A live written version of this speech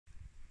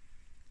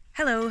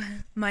Hello,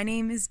 my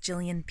name is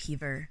Jillian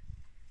Peever.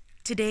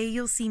 Today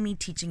you'll see me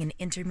teaching an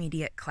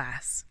intermediate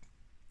class.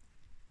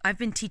 I've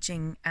been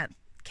teaching at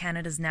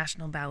Canada's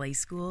National Ballet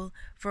School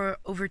for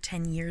over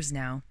 10 years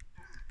now,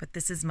 but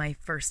this is my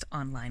first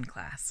online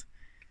class.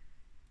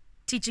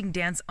 Teaching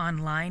dance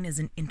online is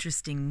an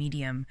interesting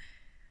medium.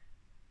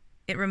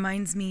 It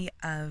reminds me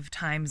of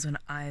times when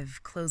I've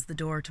closed the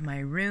door to my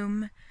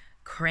room,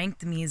 cranked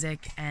the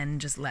music,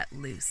 and just let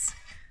loose.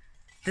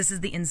 This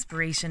is the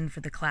inspiration for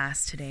the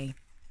class today.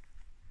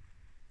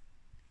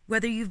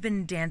 Whether you've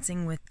been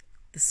dancing with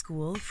the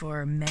school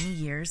for many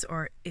years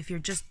or if you're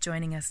just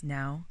joining us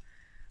now,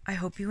 I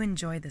hope you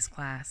enjoy this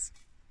class.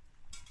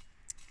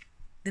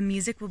 The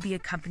music will be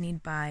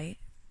accompanied by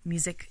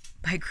music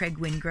by Craig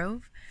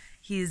Wingrove.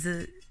 He's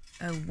a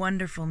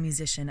wonderful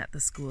musician at the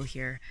school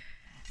here.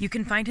 You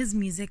can find his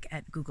music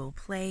at Google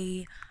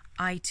Play,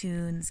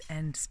 iTunes,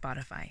 and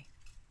Spotify.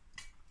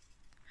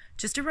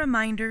 Just a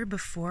reminder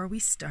before we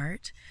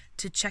start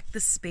to check the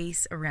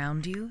space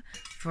around you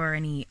for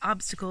any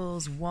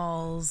obstacles,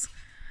 walls,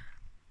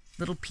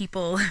 little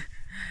people,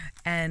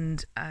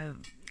 and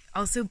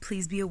also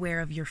please be aware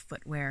of your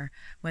footwear,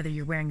 whether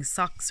you're wearing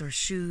socks or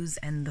shoes,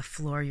 and the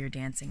floor you're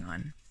dancing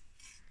on.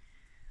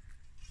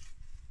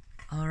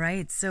 All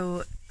right,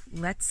 so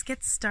let's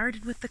get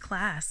started with the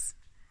class.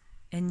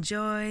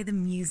 Enjoy the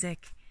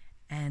music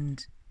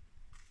and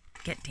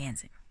get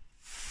dancing.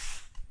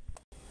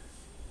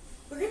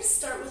 We're going to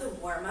start with a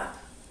warm-up.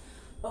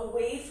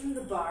 Away from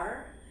the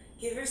bar,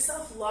 give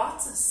yourself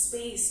lots of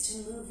space to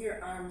move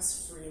your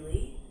arms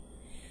freely.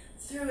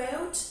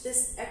 Throughout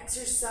this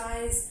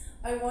exercise,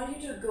 I want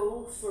you to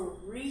go for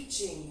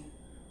reaching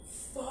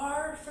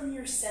far from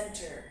your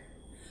center.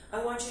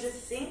 I want you to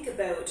think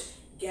about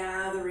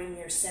gathering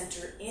your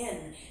center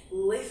in,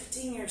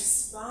 lifting your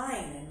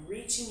spine and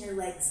reaching your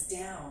legs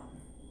down.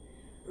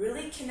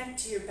 Really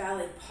connect to your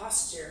ballet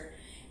posture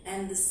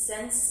and the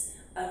sense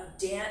of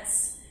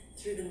dance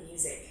through the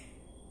music.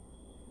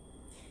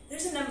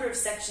 There's a number of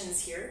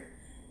sections here.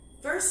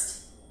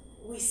 First,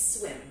 we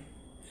swim.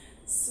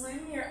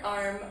 Swing your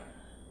arm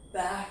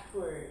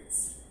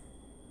backwards.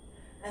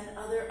 And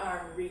other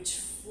arm reach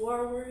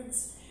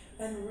forwards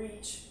and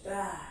reach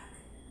back.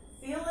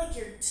 Feel like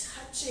you're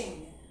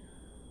touching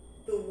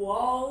the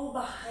wall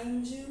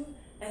behind you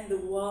and the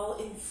wall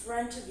in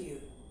front of you.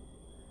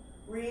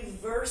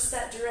 Reverse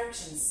that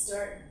direction.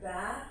 Start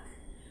back,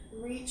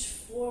 reach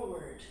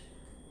forward.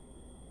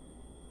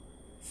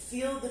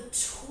 Feel the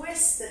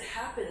twist that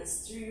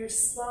happens through your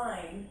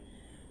spine,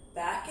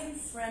 back and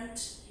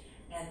front,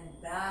 and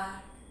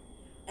back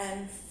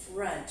and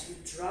front. You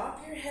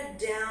drop your head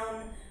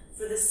down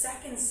for the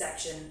second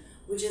section,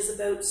 which is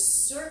about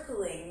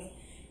circling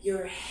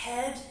your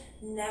head,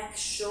 neck,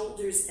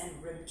 shoulders, and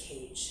rib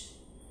cage.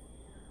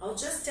 I'll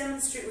just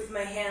demonstrate with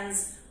my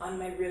hands on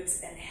my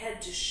ribs and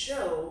head to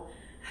show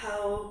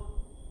how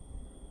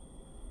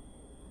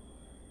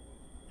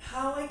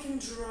I can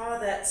draw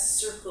that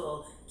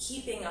circle,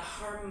 keeping an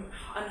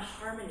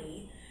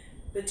harmony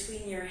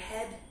between your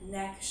head,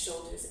 neck,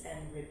 shoulders,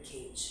 and rib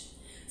cage.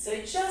 So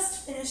I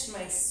just finished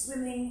my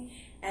swimming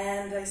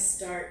and I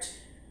start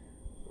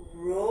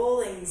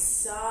rolling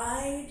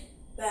side,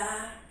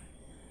 back,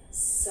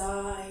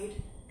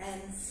 side,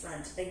 and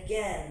front.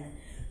 Again,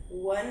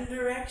 one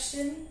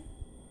direction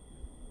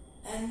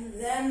and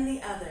then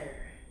the other.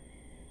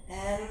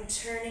 And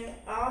turning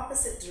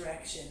opposite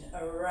direction,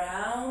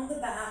 around the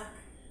back,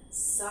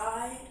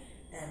 side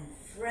and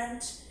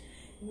front,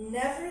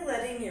 never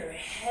letting your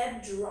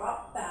head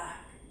drop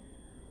back,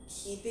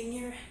 keeping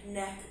your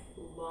neck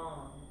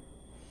long.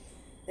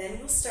 Then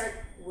we'll start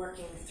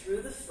working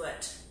through the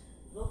foot,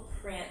 a little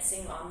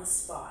prancing on the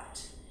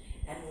spot,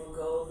 and we'll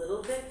go a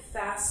little bit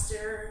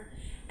faster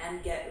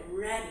and get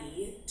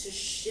ready to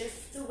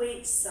shift the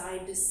weight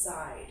side to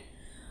side.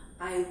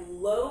 I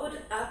load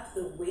up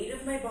the weight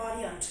of my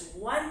body onto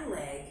one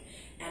leg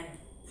and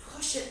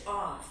push it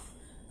off,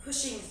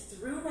 pushing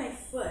through my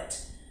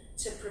foot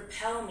to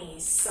propel me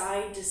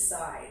side to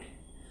side.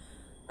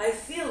 I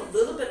feel a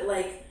little bit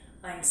like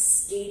I'm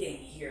skating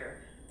here.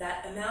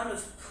 That amount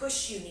of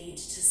push you need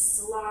to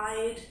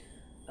slide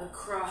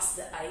across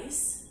the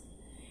ice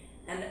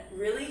and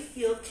really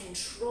feel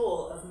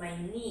control of my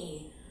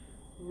knee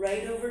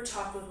right over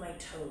top of my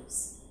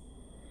toes.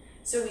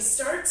 So we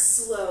start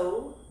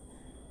slow,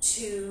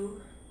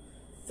 2,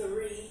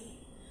 3,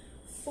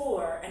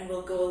 4, and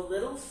we'll go a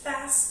little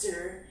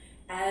faster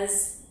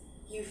as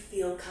you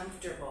feel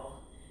comfortable.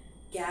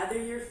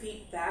 Gather your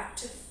feet back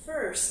to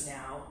first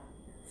now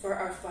for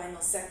our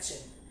final section.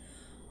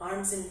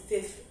 Arms in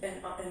fifth en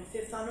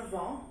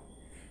avant.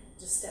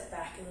 Just step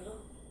back a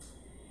little.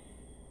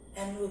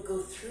 And we'll go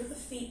through the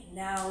feet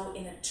now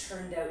in a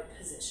turned out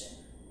position.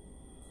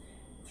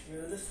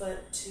 Through the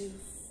foot to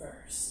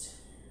first.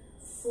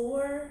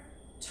 4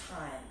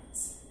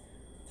 times.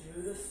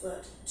 Through the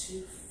foot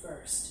to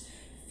first.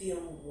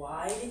 Feel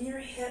wide in your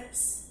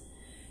hips.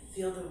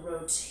 Feel the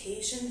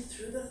rotation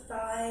through the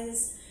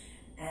thighs.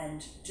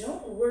 And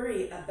don't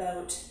worry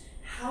about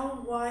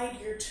how wide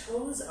your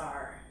toes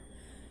are.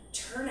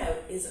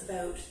 turnout is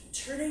about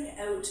turning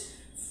out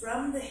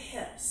from the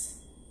hips.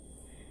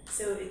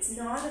 So it's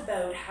not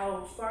about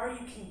how far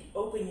you can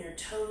open your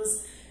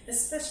toes,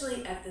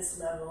 especially at this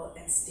level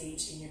and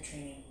stage in your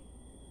training.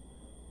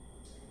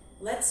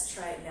 Let's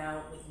try it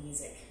now with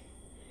music.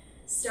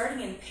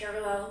 Starting in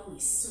parallel, we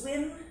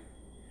swim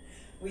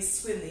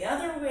the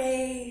other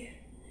way,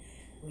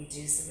 we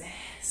do some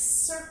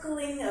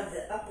circling of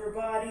the upper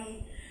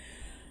body,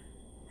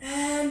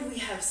 and we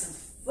have some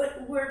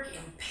footwork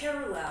in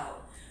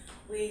parallel.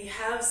 We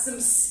have some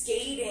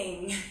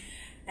skating,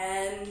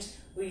 and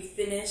we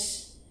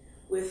finish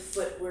with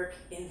footwork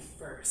in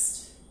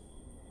first.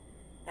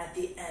 At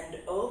the end,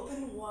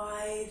 open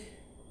wide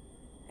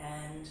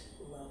and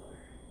lower.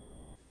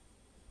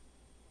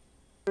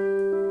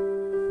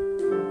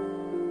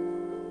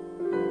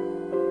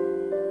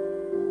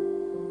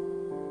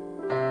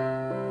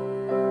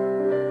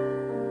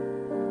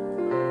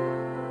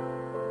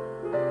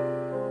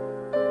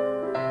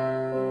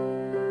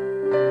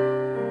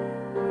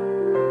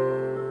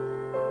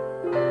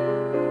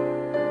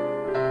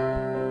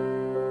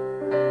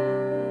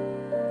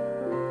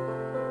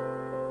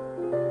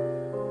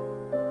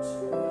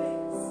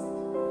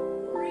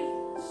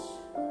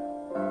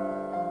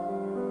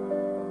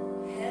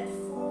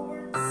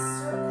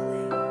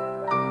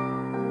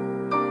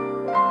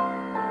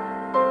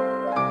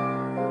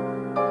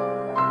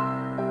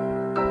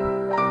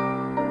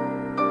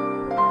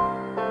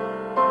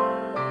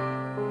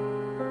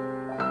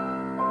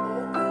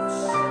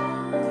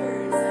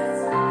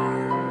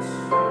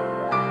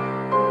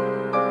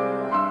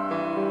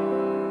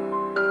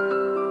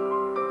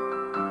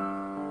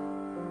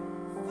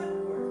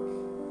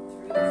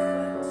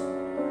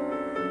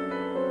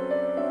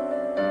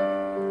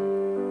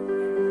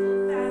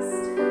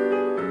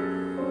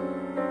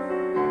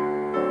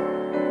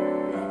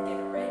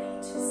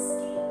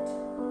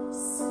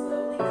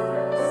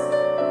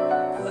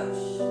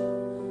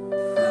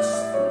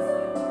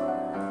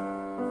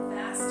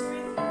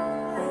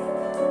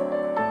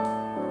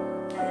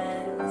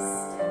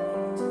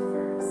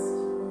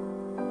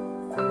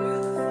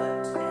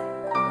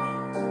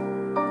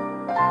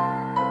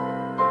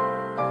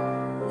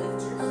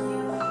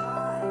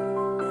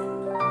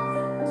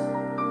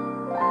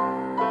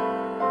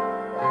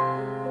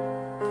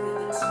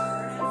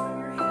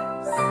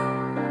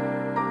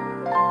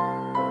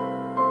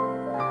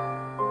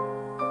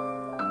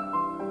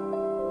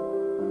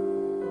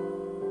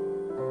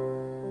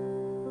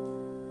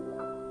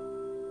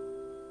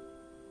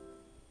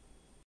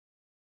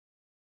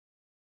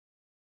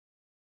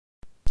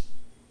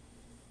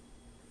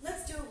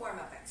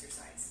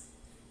 Exercise.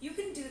 You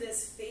can do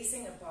this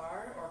facing a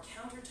bar or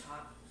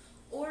countertop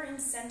or in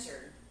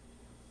center.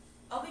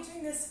 I'll be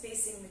doing this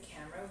facing the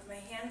camera with my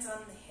hands on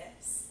the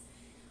hips.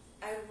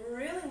 I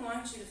really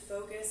want you to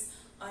focus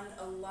on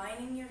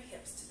aligning your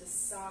hips to the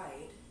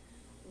side,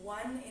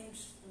 one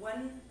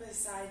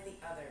beside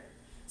the other,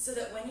 so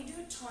that when you do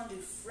a tendu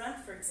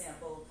front, for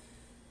example,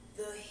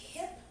 the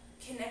hip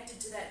connected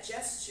to that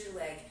gesture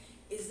leg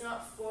is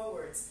not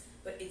forwards,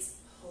 but it's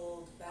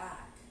pulled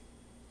back.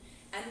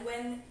 And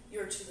when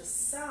you're to the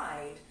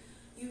side,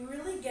 you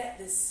really get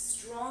this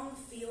strong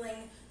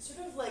feeling,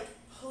 sort of like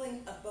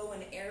pulling a bow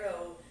and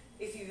arrow,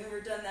 if you've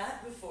ever done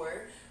that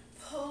before,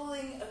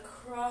 pulling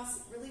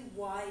across really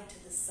wide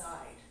to the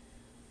side.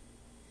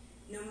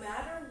 No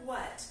matter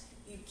what,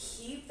 you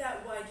keep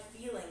that wide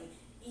feeling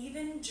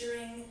even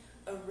during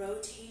a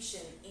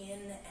rotation in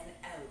and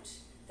out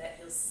that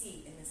you'll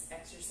see in this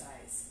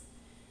exercise.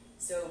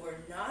 So we're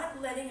not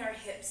letting our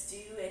hips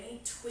do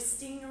any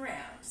twisting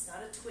around. It's not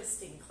a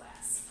twisting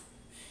class.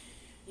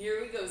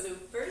 Here we go. So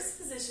first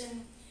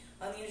position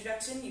on the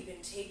introduction, you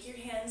can take your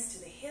hands to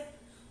the hip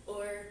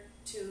or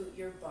to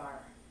your bar.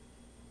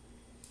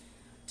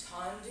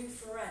 Tendu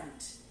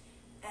front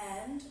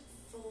and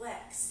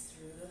flex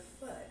through the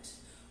foot.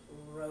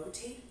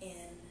 Rotate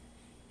in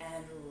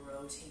and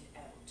rotate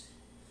out.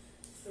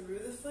 Through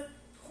the foot,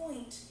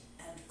 point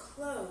and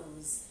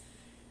close.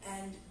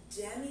 And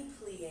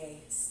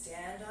demi-plie,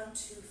 stand on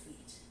 2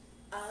 feet.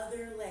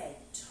 Other leg,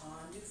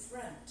 tendu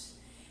front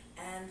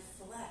and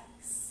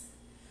flex.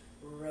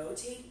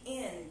 Rotate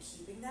in,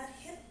 keeping that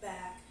hip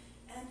back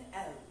and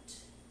out.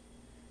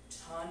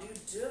 Tendu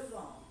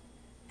devant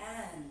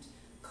and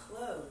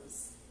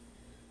close.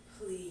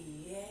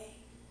 Plie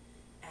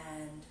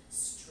and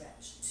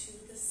stretch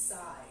to the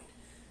side.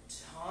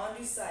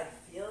 Tendu side,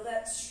 feel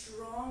that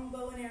strong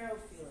bow and arrow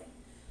feeling.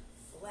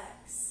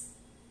 Flex.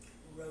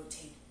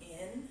 Rotate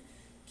in,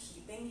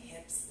 keeping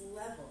hips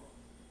level.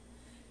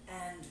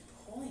 And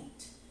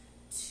point.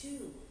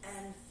 2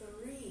 and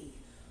 3,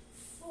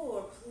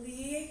 4,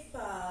 plie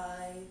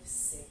 5,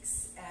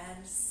 6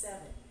 and 7,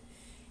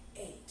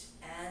 8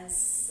 and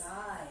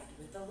side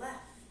with the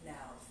left.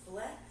 Now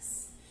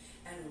flex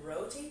and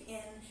rotate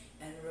in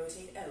and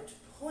rotate out.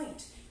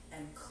 Point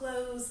and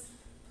close,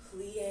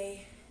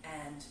 plie,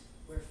 and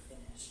we're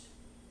finished.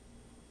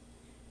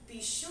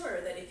 Be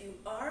sure that if you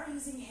are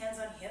using hands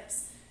on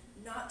hips,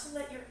 not to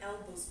let your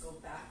elbows go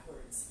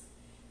backwards.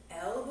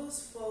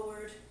 Elbows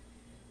forward,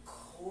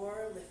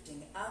 core lifted.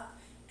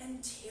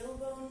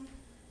 tailbone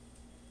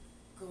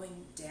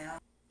going down.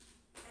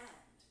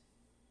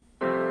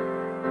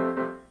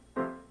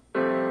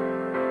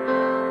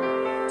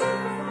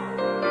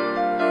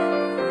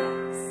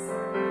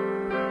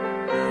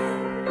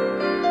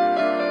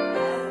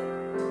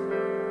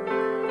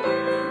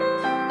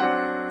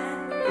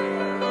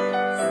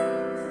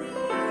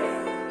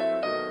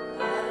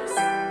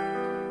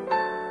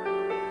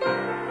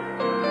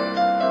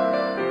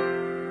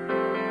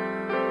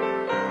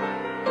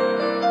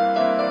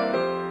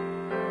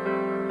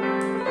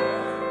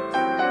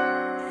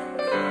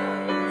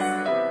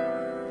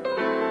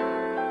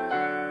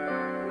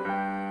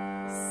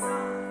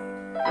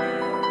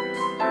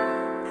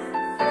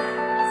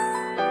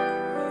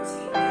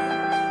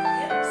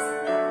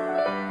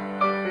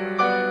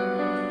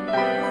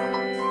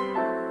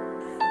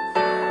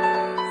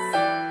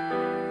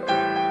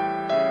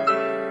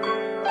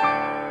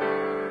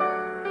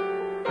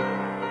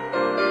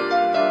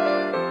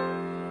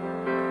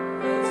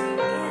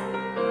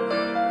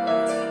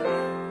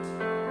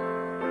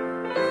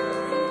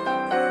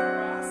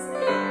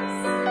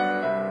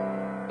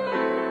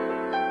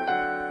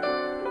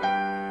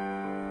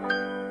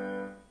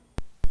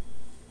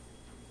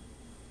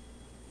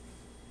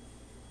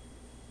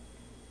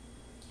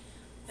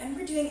 When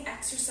we're doing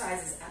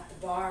exercises at the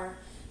bar,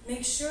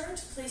 make sure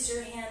to place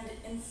your hand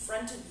in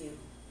front of you,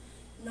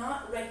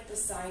 not right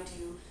beside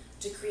you,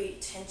 to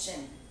create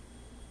tension.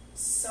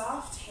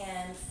 Soft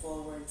hand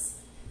forwards,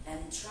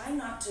 and try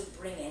not to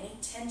bring any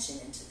tension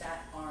into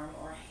that arm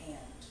or hand.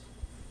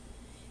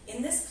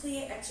 In this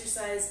plie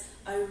exercise,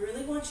 I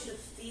really want you to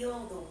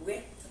feel the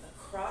width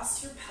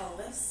across your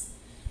pelvis,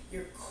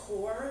 your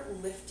core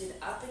lifted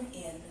up and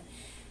in,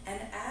 and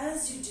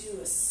as you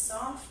do a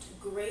soft,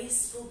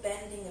 graceful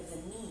bending of the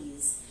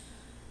knees,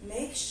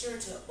 make sure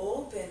to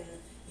open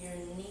your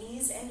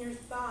knees and your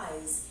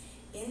thighs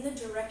in the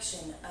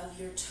direction of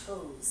your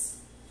toes.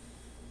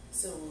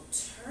 So we'll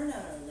turn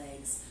out our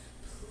legs,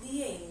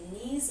 plie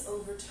knees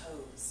over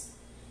toes.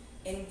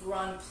 In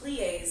grand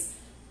plies,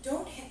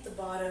 don't hit the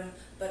bottom,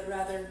 but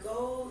rather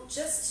go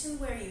just to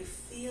where you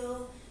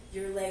feel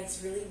your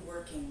legs really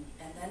working,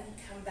 and then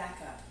come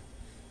back up,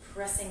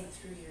 pressing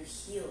through your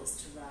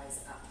heels to rise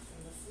up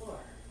from the floor.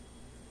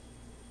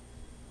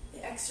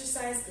 The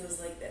exercise goes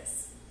like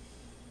this.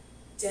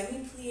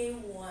 Demi-plie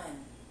 1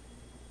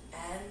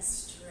 and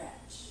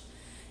stretch.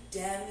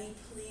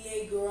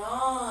 Demi-plie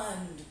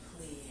grand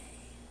plie.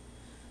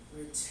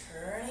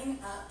 Returning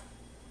up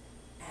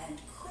and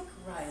quick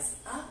rise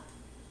up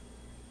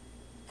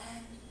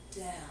and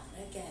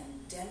down.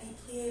 Again,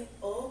 demi-plie,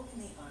 open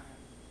the arm.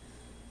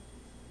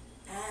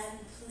 And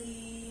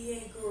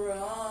plie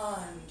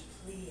grand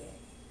plie.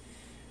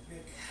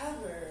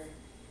 Recover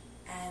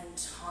and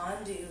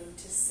tendu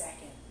to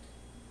second.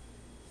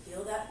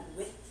 Feel that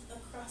width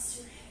across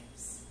your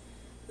hips.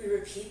 We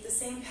repeat the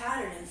same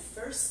pattern in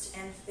first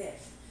and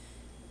fifth.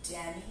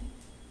 Demi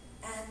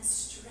and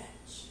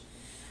stretch.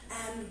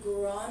 And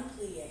grand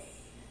plie.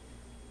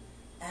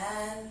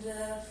 And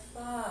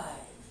 5,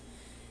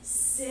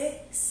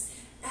 6,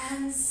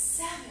 and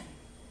 7,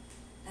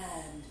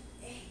 and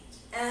 8,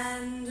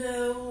 and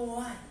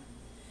 1,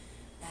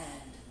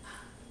 and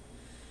up,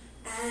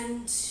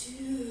 and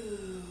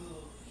 2,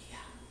 yeah,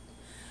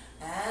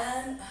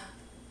 and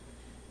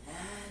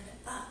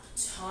up,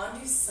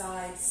 tendu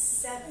side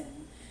 7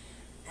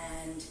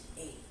 and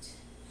 8.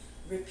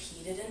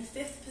 Repeat it in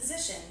fifth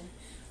position.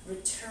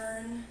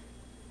 Return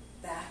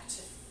back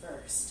to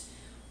first.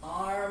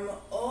 Arm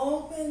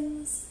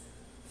opens,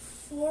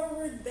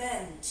 forward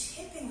bend,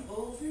 tipping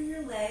over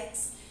your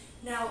legs.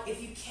 Now,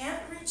 if you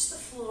can't reach the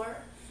floor,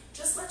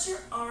 just let your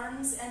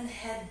arms and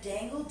head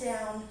dangle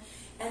down,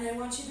 and I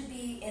want you to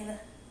be in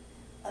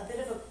a bit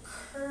of a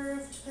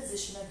curved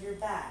position of your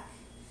back.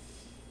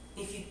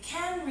 If you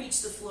can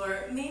reach the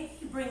floor, maybe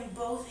you bring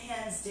both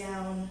hands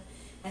down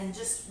and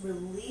just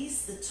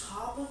release the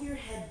top of your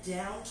head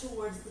down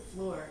towards the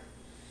floor.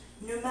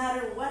 No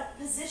matter what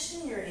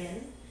position you're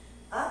in,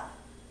 up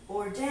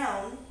or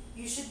down,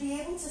 you should be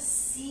able to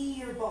see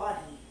your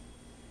body.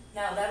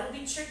 Now, that'll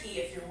be tricky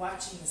if you're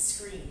watching the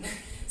screen,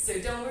 so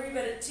don't worry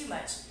about it too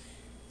much.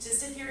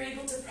 Just if you're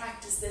able to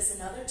practice this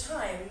another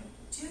time,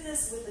 do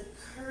this with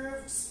a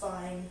curved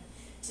spine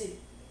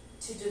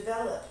to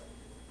develop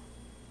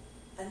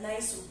a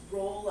nice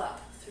roll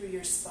up through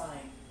your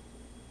spine.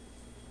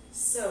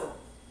 So,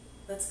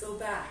 let's go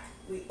back.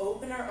 We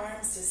open our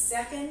arms to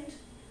second,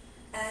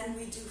 and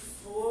we do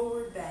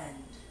forward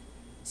bend,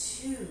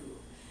 2,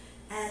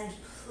 and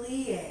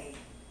plie,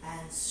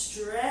 and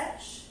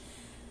stretch,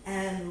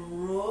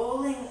 and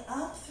rolling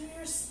up through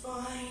your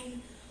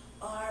spine,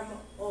 arm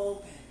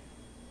open,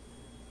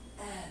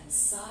 and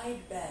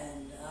side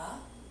bend,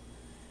 up,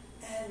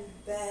 and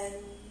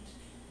bend,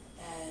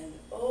 and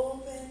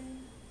open,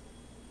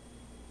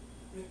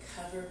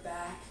 recover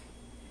back,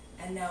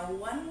 and now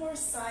one more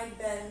side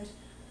bend,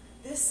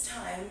 this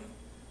time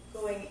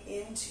going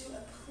into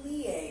a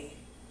plie.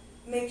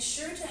 Make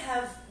sure to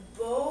have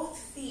both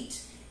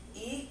feet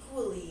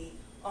equally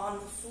on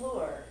the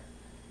floor.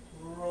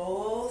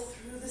 Roll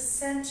through the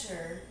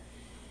center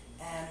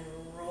and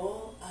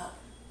roll up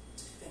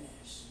to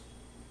finish.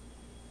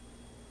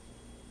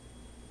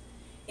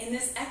 In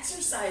this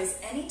exercise,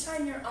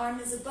 anytime your arm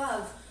is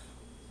above,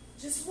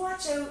 just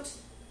watch out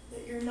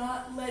that you're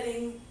not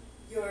letting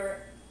your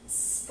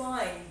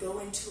spine go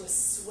into a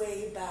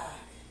sway back.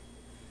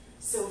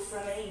 So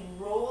from a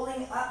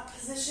rolling up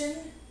position,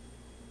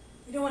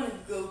 you don't want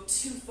to go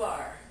too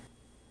far.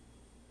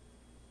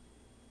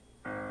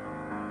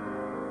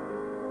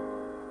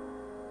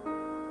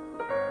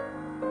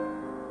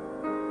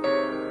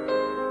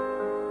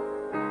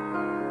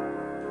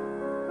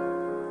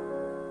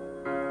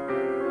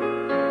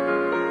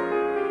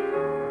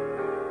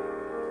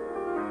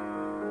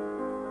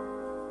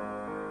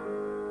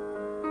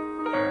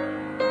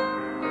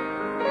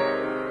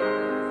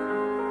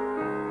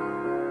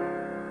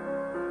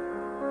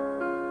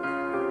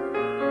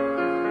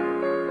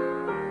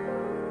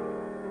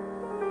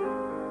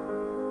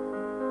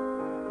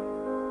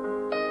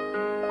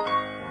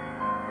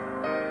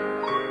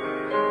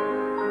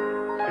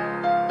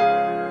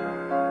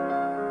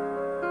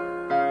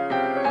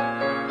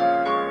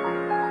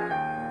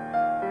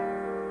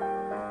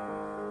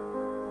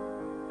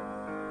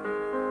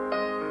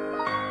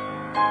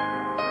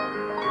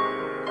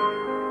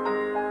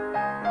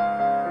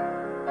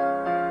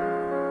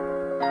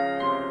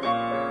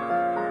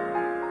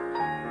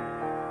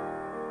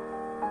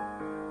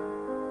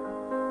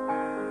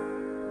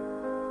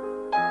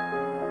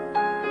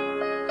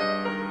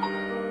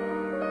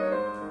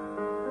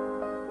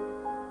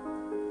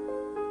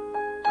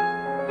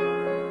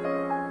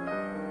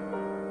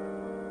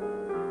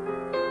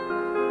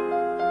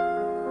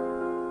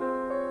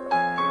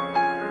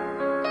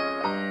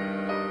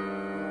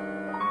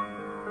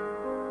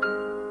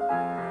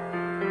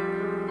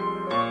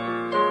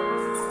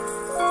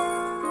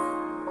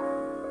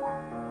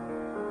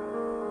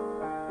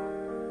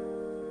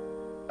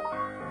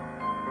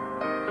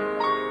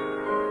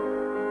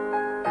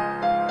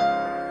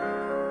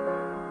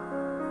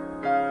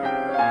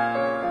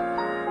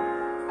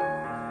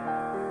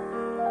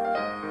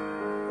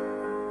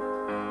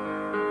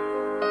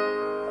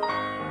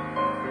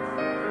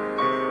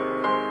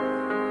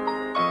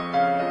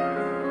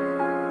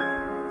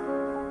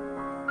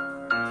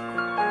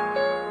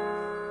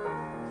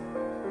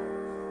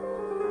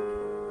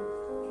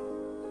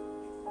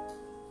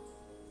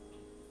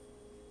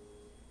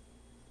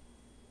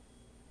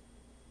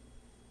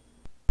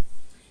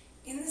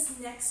 In this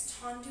next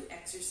tendu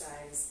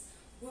exercise,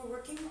 we're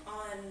working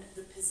on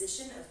the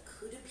position of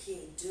coup de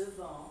pied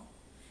devant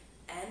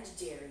and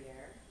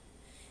derrière,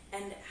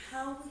 and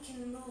how we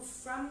can move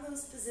from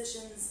those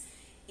positions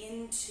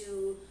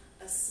into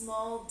a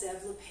small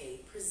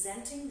développé,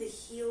 presenting the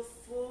heel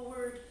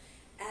forward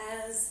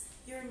as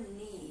your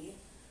knee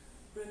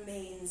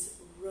remains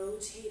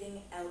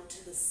rotating out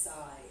to the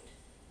side.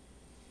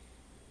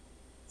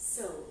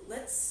 So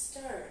let's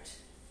start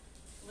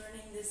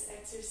learning this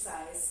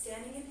exercise,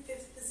 standing in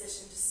fifth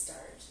position to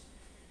start.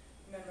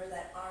 Remember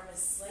that arm is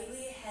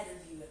slightly ahead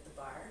of you at the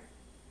bar.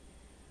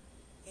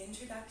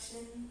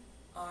 Introduction,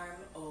 arm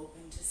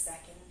open to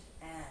second,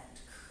 and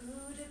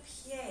coup de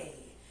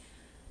pied,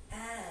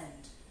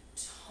 and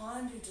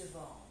tendu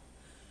devant,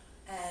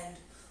 and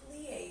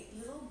plie,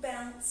 little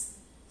bounce,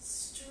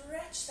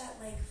 stretch that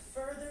leg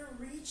further,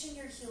 reaching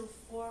your heel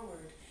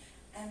forward,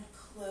 and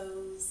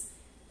close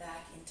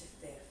back into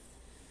fifth.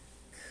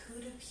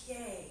 Coup de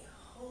pied,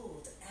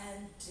 hold,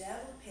 and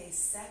développé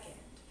second,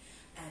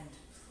 and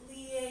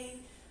plie,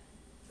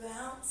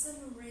 bounce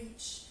and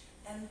reach,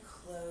 and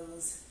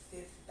close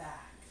fifth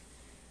back.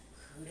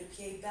 Coup de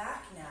pied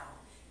back now.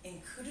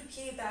 In coup de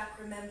pied back,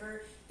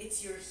 remember,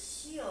 it's your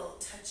heel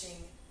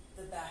touching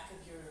the back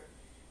of your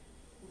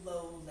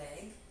low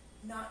leg,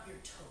 not your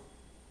toe.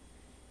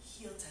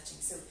 Heel touching.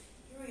 So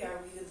here we are,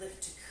 we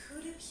lift to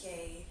coup de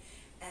pied,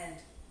 and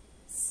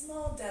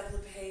small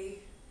développé,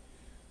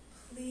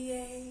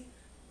 plie,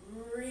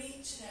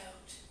 reach it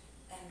out,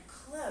 and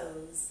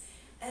close.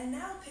 And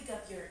now pick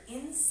up your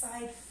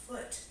inside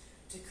foot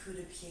to coup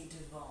de pied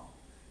devant.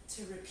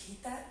 To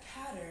repeat that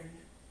pattern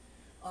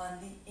on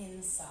the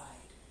inside.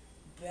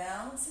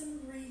 Bounce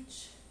and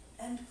reach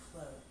and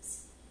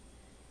close.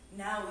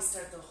 Now we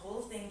start the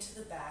whole thing to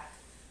the back.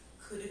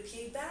 Coup de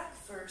pied back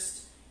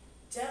first.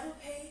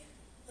 Développé,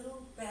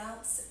 little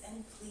bounce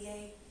and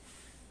plie.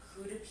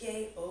 Coup de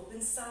pied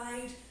open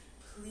side,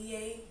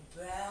 plie,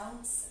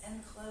 bounce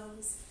and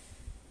close.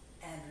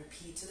 And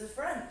repeat to the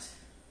front.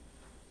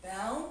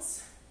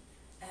 Bounce.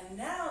 And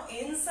now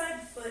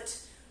inside foot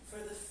for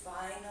the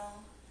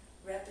final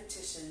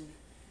repetition.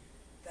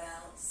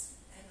 Bounce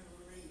and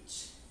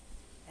reach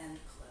and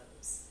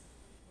close.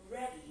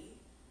 Ready,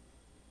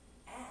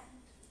 and.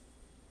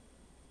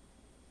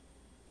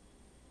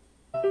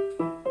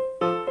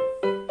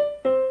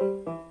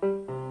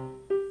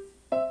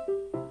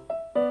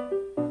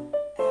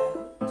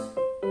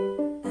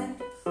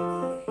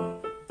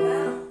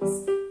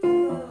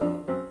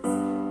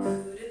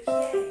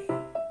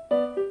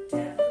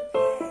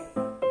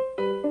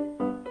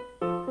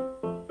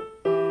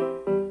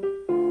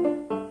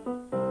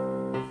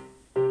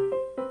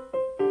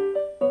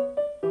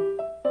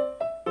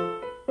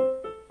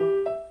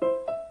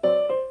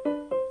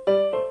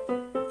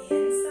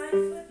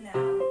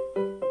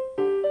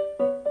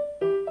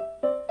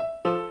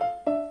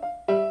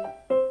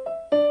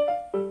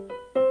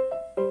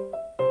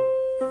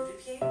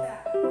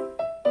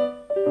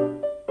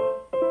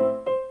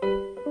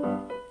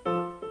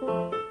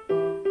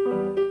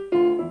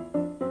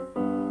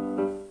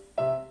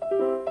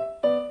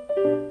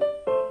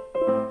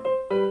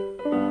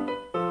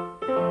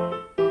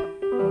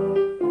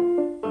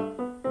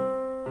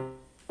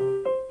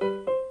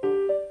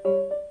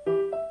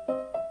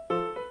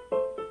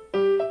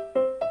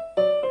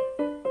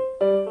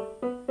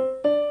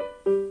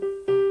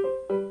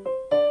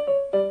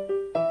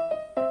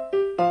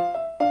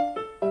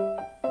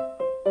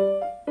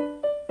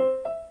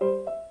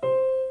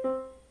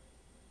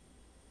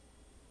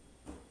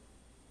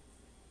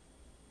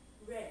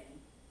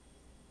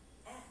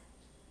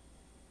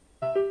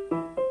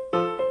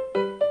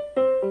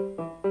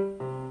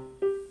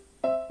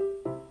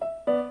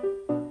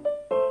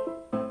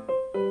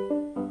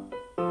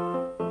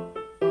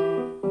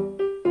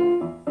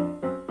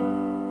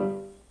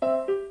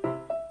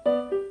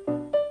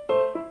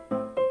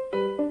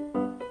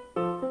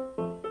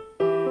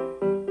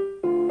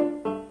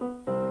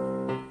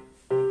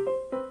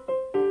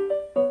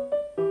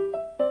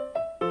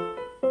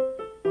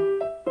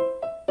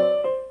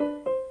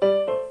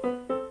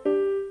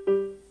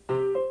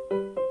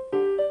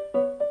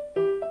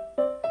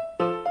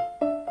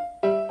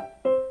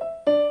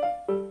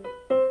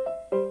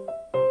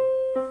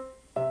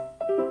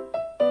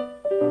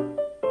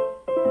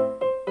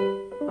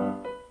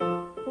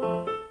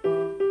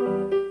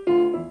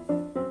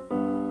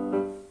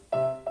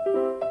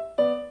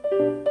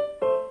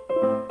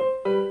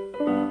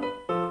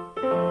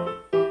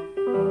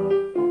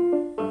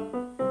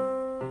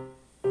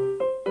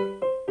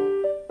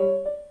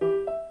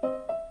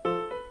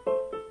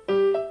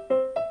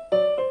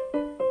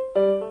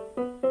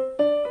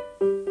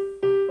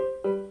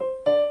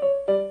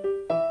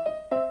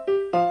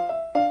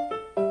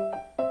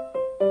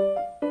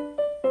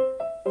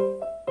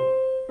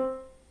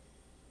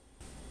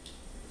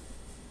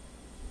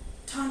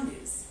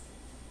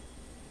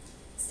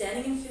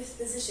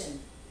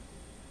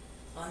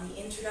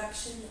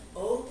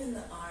 open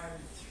the arm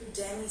through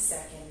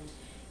demi-second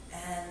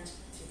and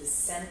through the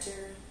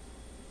center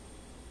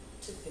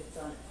to fifth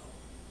on O.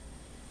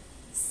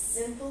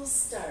 Simple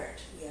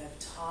start. We have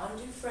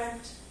tendu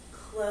front,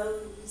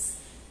 close,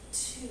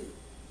 2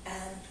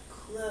 and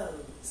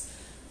close,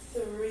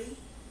 3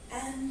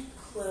 and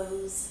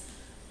close,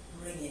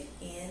 bring it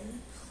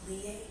in,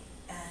 plie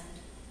and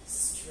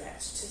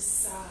stretch to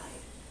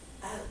side,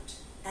 out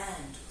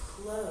and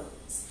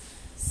close,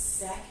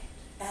 second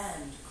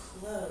and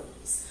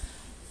close,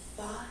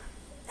 5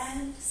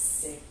 and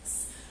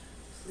 6,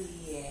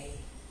 plie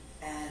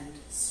and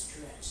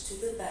stretch to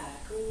the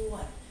back,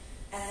 1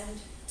 and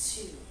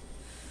 2,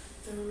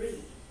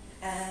 3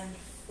 and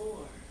 4,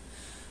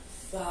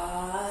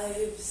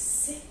 5,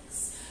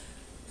 6,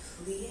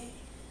 plie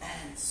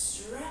and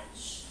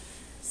stretch,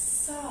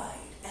 side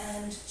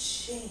and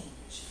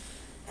change,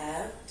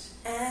 out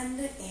and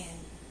in,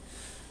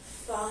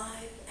 5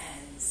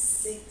 and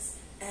 6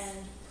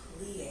 and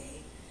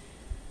plie,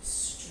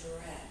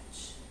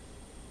 stretch,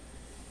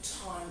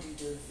 tendu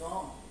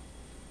devant,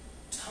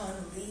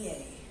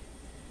 tendu,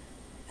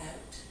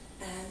 out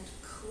and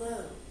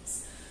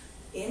close,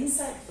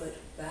 inside foot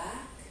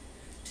back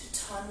to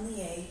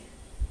tendu,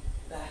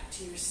 back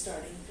to your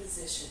starting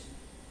position.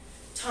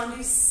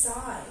 Tendu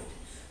side,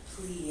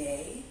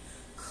 plie,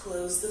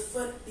 close the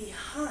foot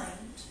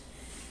behind,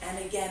 and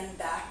again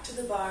back to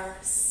the bar,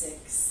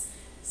 6,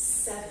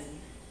 7,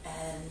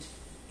 and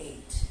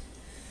 8.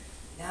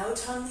 Now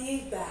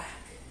tendu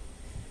back,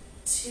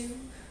 2,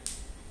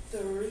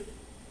 3,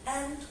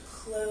 and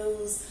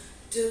close,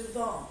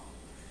 devant,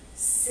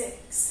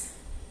 6,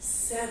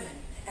 7,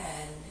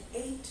 and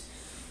 8.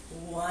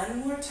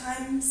 One more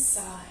time,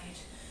 side.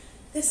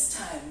 This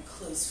time,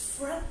 close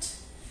front,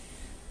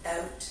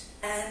 out,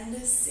 and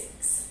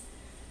 6,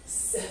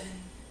 7,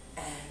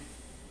 and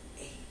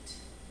 8.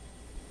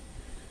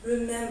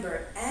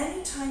 Remember,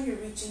 anytime you're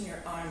reaching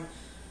your arm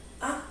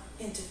up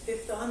into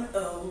fifth on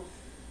O,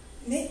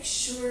 make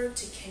sure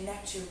to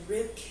connect your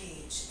rib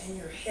cage and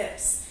your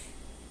hips,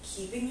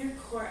 keeping your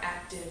core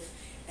active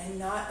and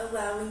not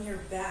allowing your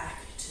back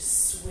to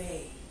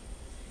sway.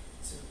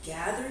 So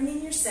gathering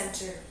in your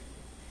center,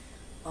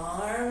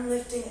 arm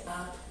lifting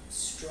up,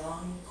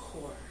 strong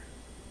core.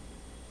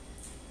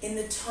 In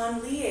the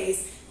tendu,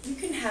 you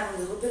can have a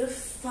little bit of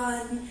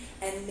fun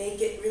and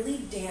make it really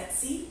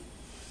dancey,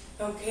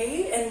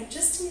 okay? And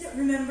just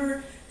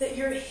remember that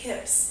your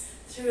hips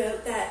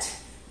throughout that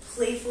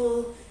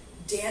playful,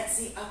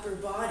 dancey upper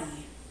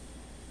body,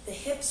 the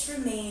hips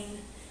remain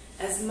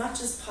as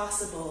much as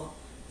possible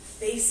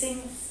facing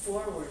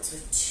forwards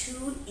with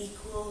 2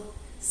 equal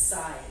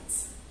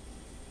sides.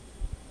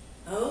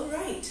 All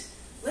right,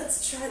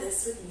 let's try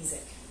this with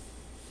music.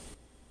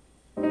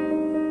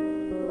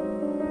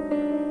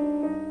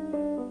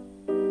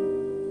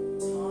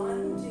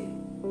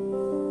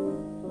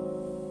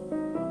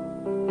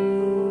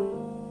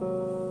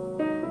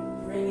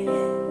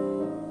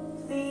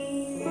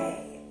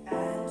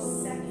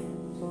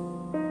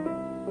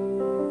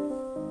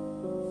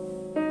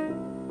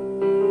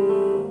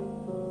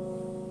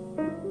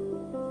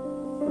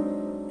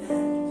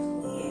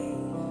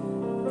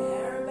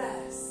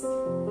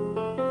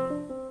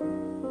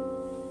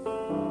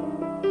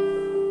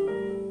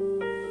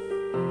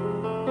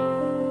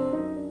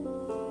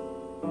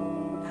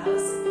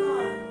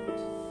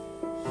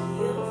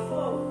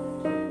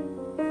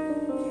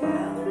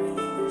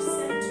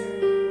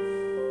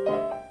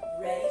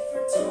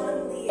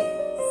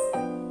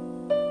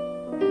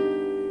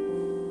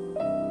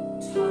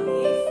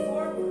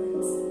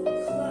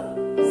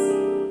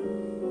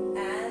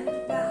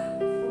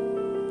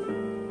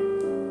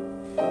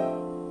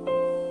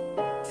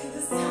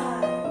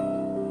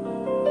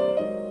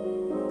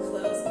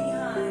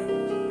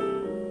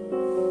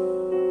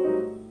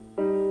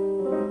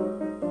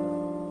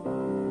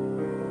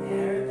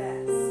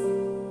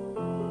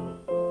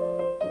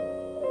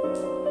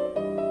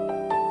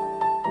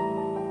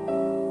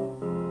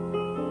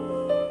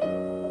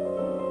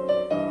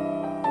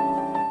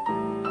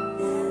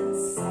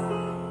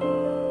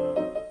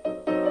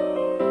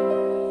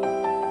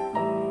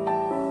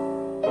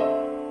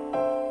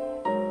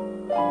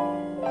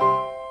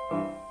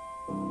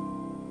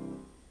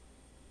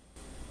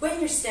 When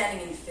you're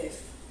standing in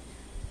fifth,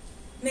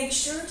 make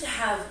sure to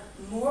have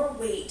more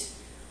weight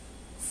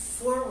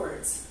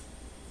forwards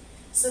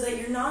so that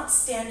you're not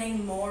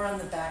standing more on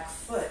the back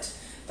foot,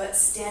 but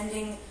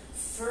standing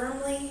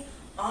firmly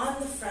on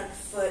the front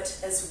foot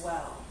as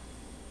well.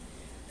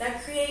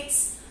 That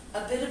creates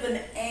a bit of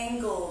an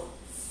angle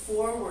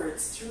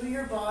forwards through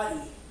your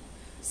body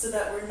so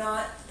that we're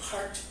not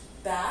parked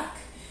back,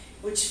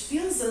 which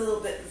feels a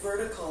little bit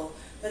vertical,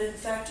 but in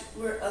fact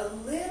we're a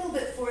little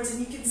bit forwards,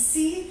 and you can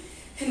see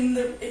in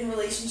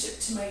relationship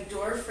to my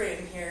door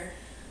frame here,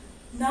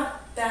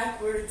 not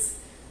backwards,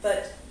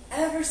 but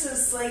ever so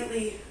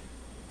slightly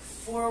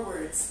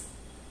forwards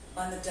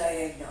on the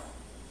diagonal.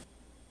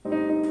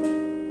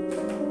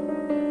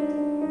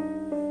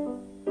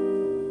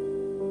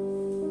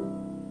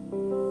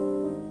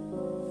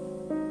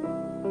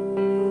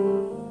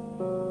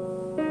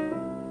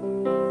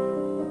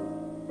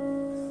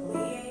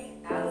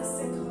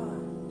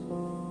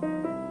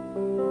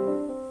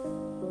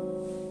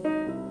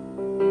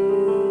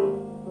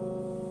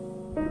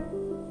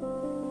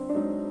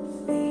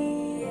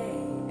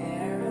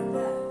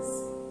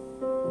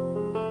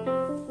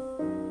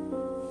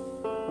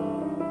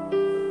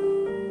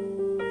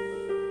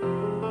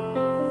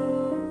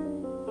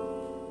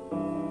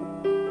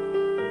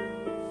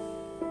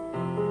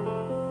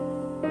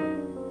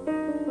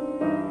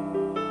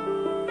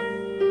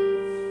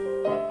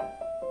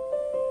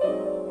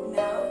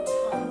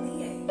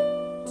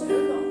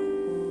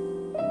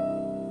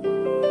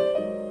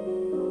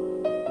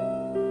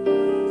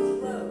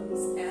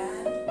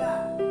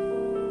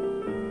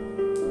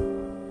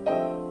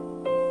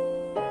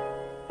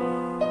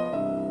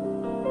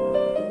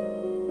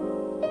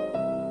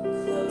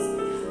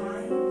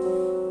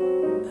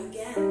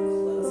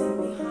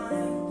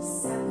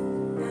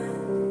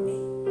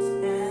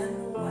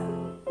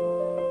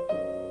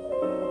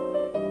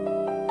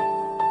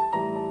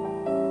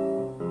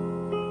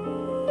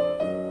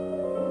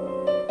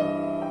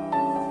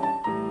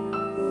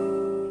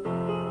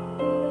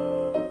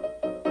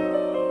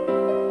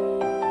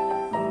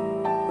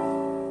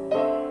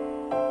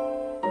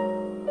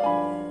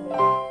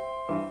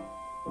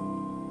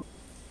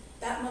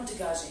 battement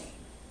dégagé.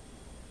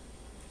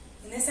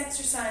 In this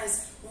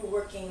exercise, we're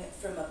working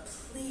from a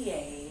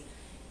plie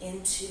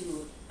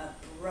into a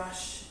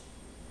brush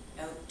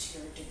out to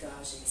your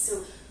dégagé.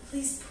 So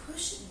please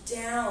push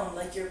down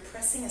like you're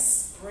pressing a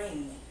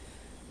spring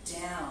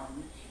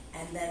down,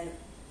 and then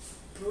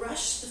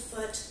brush the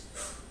foot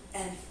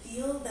and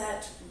feel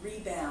that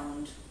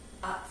rebound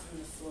up from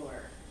the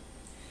floor.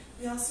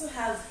 We also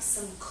have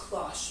some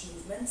cloche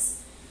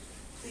movements.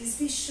 Please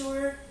be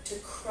sure to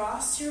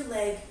cross your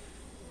leg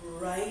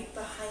right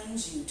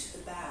behind you to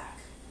the back.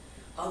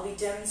 I'll be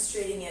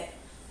demonstrating it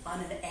on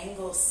an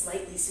angle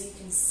slightly so you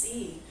can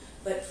see,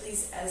 but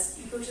please, as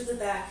you go to the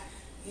back,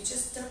 you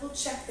just double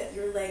check that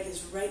your leg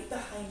is right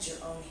behind your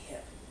own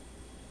hip.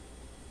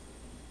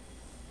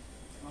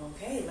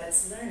 Okay,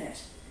 let's learn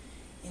it.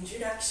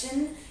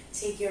 Introduction,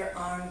 take your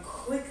arm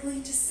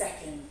quickly to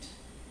second.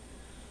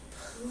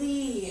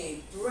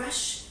 Plie,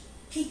 brush,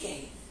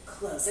 piqué,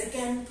 close.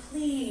 Again,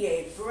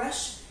 plie,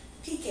 brush,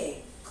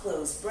 piqué,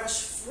 close.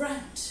 Brush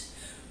front,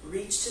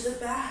 reach to the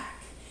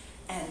back,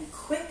 and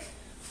quick,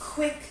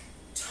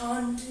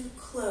 tendu,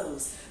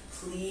 close.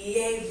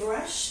 Plie,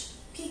 brush,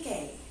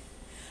 piqué.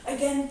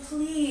 Again,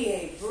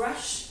 plie,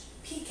 brush,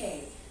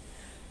 piqué.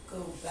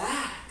 Go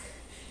back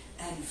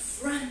and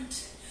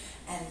front,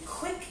 and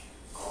quick,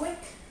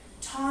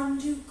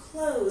 tendu,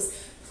 close.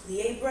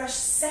 Plie, brush,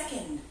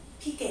 second,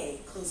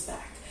 piqué, close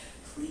back.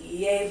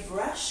 Plie,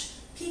 brush,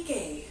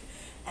 piqué,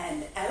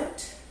 and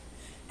out,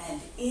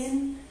 and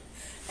in,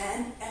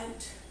 and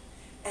out,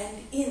 and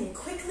in.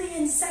 Quickly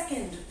in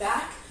second,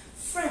 back,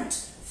 front,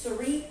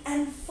 3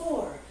 and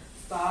 4,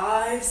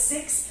 5,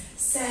 6,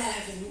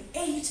 7,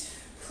 8,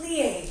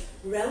 plie,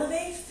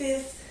 releve,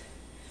 fifth.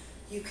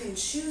 You can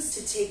choose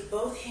to take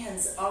both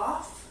hands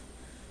off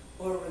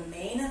or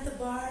remain at the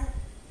bar,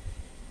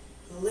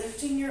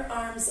 lifting your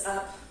arms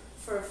up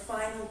for a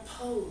final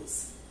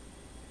pose.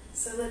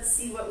 So let's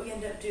see what we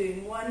end up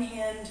doing, one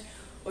hand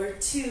or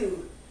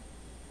two.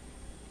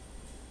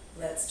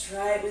 Let's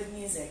try it with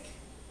music.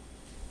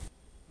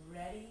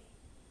 Ready?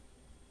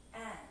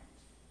 And.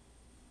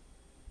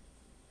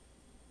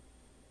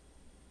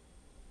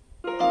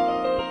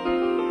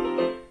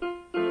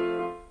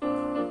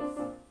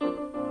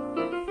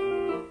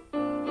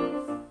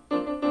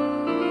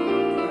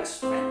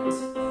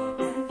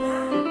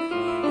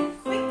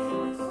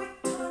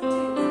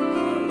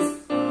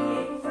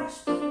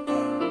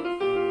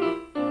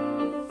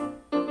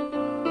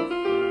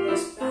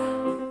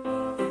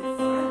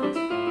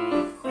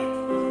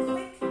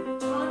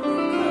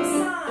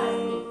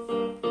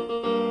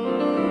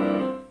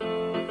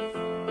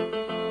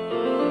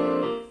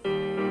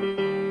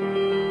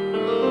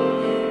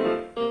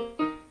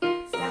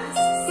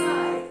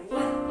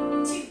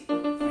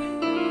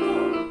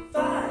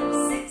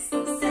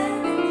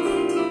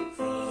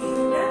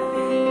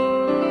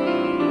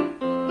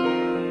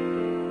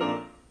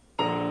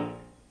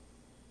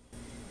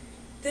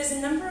 There's a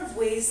number of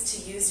ways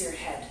to use your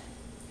head,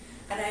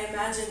 and I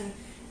imagine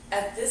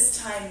at this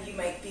time you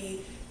might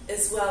be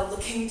as well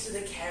looking to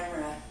the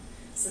camera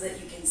so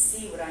that you can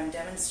see what I'm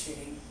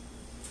demonstrating.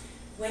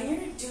 When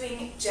you're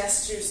doing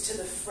gestures to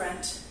the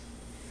front,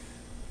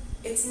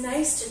 it's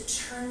nice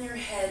to turn your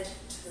head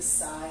to the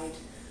side,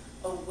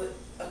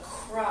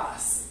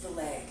 across the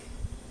leg,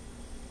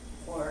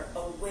 or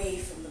away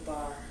from the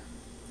bar.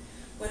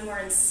 When we're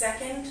in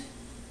second,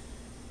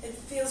 it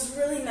feels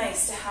really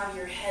nice to have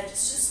your head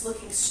just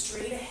looking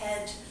straight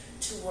ahead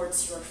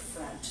towards your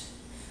front,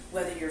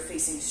 whether you're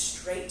facing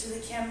straight to the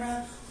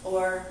camera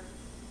or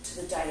to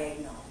the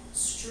diagonal.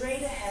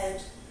 Straight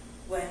ahead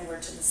when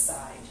we're to the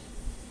side.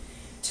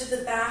 To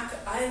the back,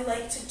 I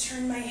like to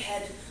turn my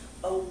head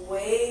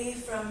away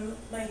from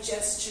my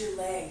gesture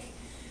leg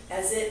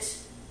as it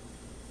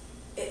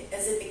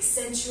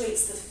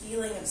accentuates the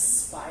feeling of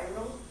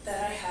spiral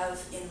that I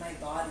have in my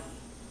body.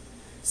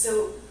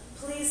 So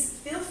please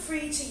feel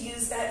free to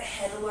use that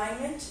head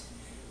alignment,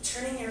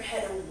 turning your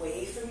head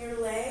away from your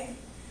leg.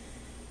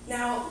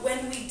 Now,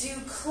 when we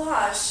do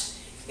cloche,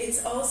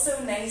 it's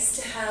also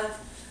nice to have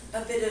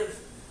a bit of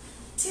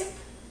tip.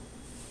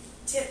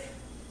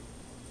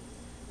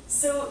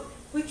 So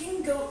we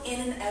can go in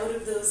and out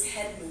of those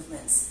head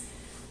movements.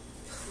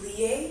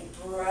 Plie,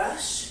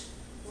 brush,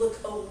 look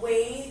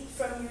away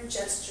from your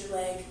gesture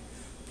leg,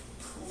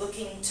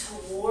 looking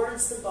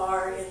towards the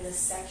bar in this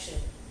section.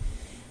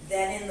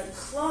 Then in the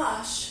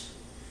cloche,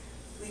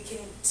 we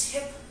can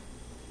tip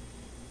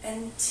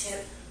and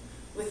tip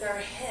with our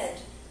head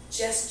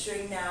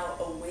gesturing now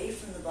away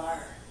from the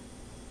bar.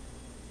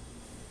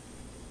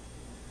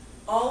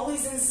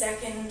 Always in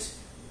second,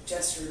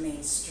 just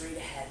remain straight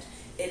ahead.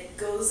 It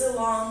goes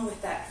along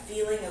with that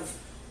feeling of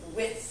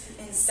width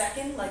in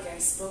second like I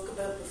spoke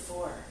about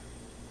before.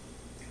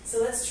 So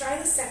let's try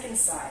the second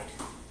side.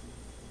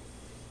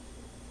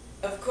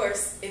 Of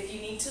course, if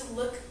you need to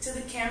look to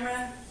the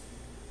camera,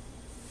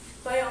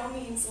 by all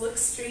means, look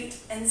straight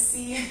and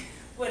see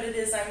what it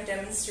is I'm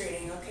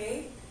demonstrating,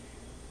 okay?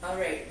 All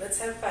right, let's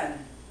have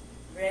fun.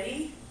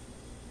 Ready?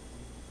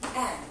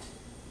 And.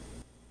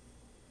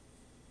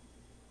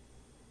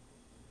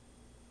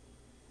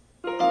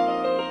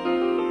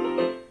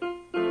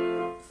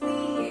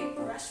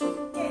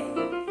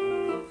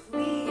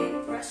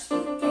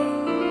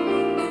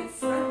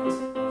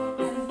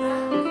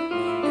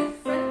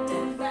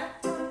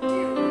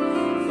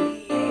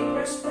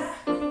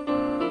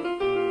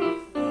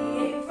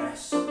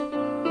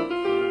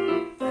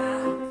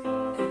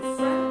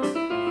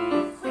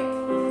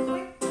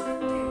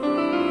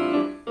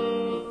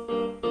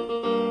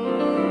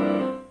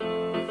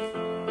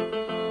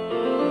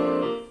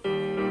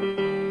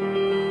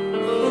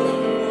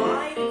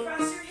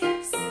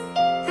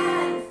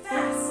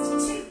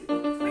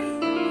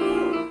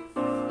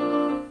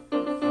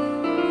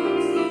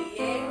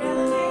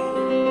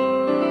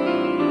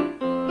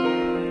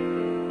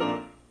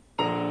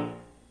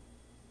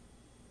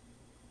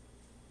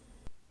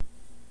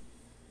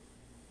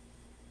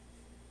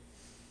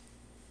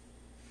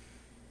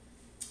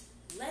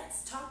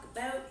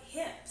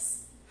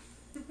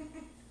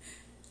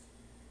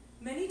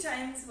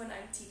 times when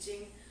I'm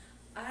teaching,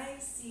 I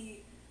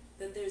see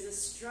that there's a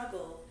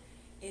struggle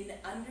in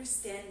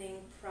understanding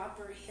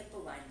proper hip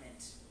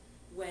alignment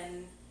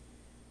when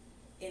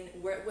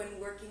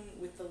working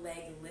with the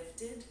leg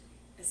lifted,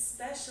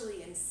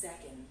 especially in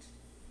second.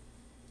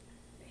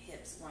 The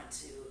hips want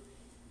to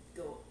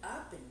go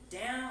up and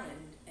down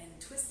and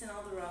twist in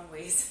all the wrong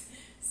ways.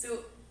 So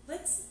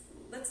let's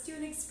do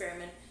an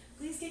experiment.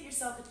 Please get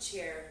yourself a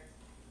chair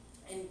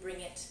and bring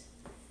it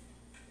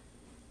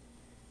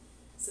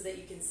so that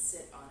you can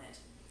sit on it.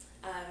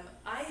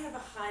 I have a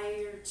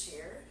higher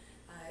chair.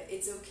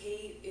 It's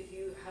okay if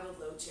you have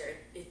a low chair.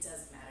 It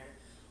doesn't matter.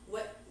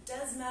 What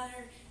does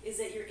matter is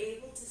that you're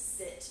able to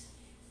sit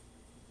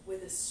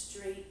with a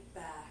straight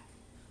back,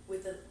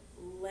 with a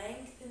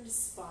lengthened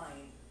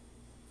spine.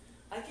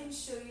 I can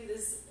show you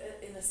this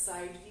in a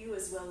side view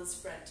as well as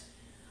front.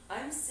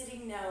 I'm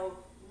sitting now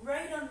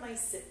right on my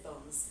sit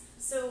bones.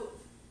 So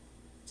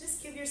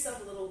just give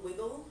yourself a little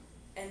wiggle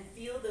and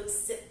feel those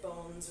sit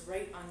bones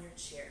right on your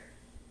chair.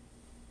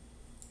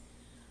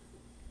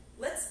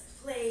 Let's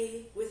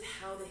play with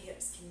how the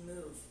hips can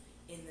move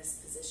in this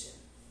position.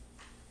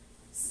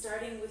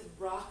 Starting with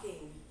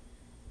rocking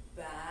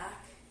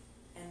back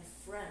and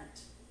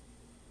front,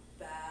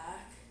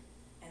 back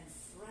and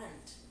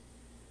front.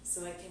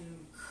 So I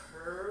can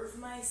curve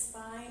my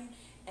spine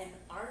and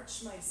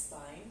arch my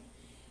spine.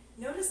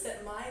 Notice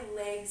that my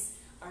legs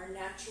are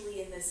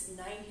naturally in this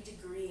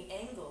 90-degree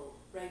angle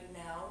right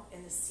now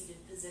in the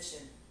seated position.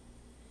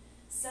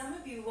 Some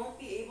of you won't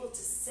be able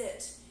to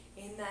sit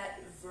in that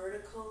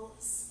vertical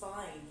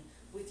spine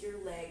with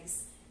your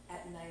legs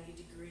at 90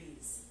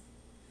 degrees.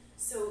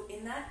 So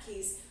in that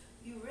case,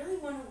 you really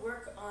want to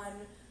work on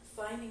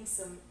finding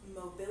some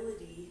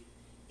mobility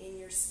in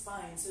your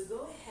spine. So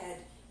go ahead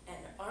and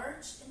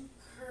arch and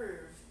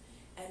curve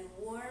and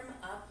warm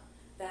up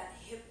that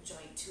hip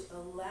joint to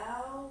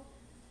allow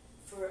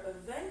for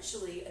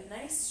eventually a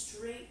nice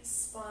straight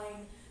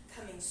spine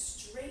coming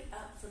straight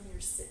up from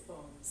your sit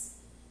bones.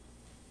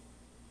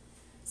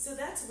 So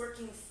that's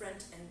working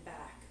front and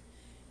back.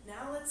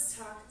 Now let's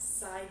talk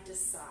side to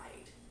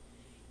side.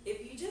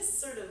 If you just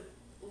sort of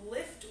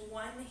lift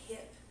one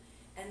hip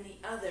and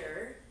the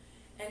other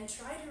and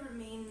try to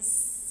remain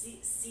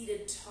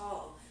seated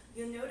tall,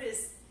 you'll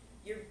notice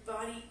your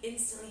body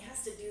instantly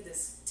has to do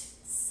this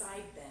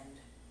side bend.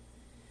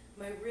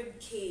 My rib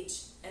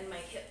cage and my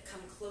hip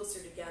come closer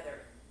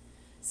together.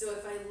 So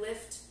if I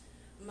lift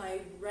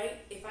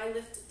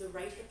the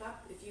right hip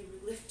up, if you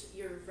lift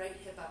your right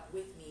hip up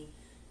with me,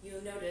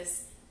 you'll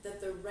notice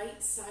that the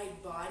right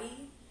side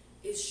body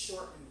is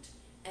shortened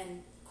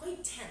and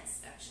quite tense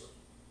actually.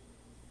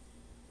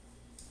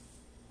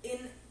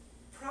 In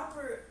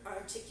proper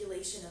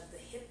articulation of the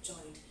hip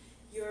joint,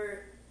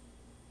 your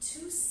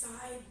two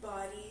side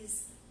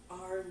bodies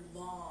are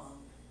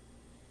long.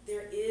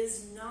 There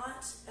is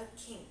not a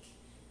kink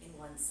in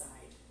one side.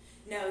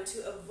 Now,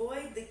 to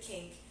avoid the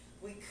kink,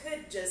 we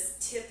could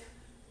just tip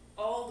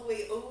all the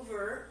way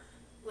over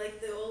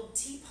like the old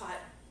teapot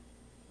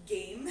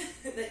game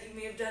that you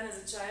may have done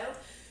as a child.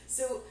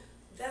 So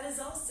that is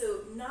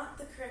also not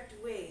the correct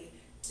way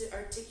to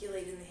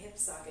articulate in the hip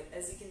socket.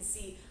 As you can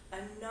see,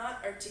 I'm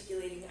not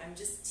articulating, I'm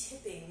just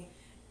tipping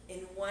in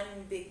one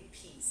big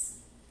piece.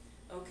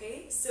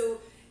 Okay, so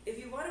if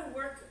you want to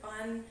work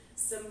on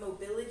some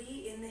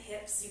mobility in the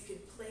hips, you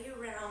could play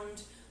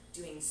around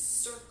doing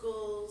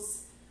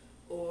circles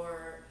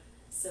or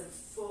some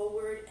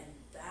forward and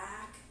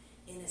back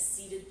in a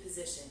seated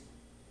position.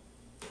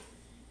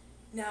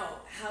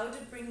 Now, how to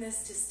bring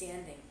this to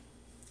standing?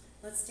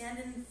 Let's stand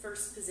in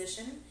first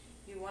position.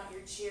 If you want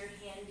your chair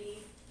handy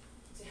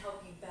to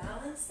help you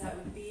balance, that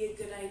would be a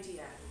good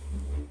idea.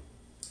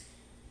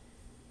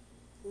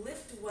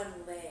 Lift one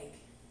leg.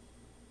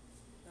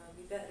 Well, it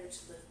would be better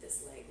to lift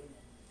this leg, wouldn't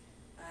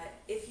it?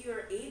 If you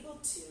are able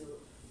to,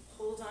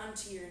 hold on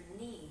to your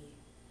knee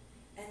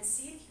and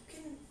see if you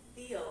can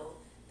feel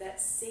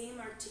that same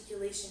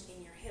articulation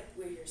in your hip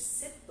where your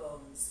sit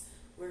bones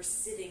were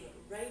sitting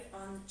right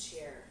on the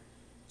chair,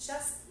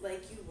 just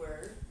like you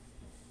were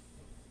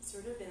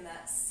sort of in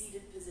that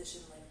seated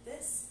position like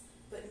this,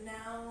 but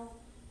now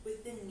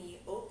with the knee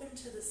open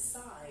to the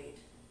side,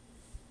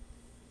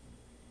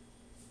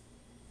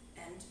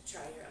 and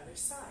try your other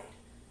side.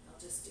 I'll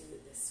just do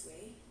it this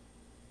way.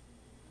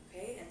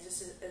 Okay, and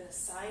just in a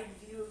side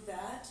view of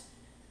that,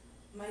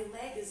 my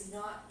leg is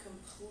not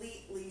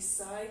completely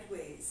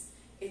sideways.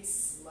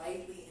 It's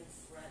slightly in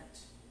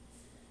front.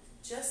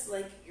 Just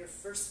like your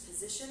first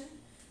position,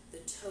 the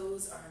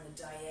toes are on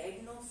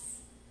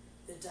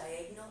the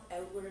diagonal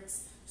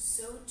outwards,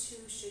 so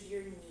too should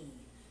your knee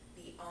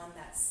be on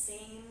that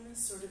same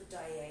sort of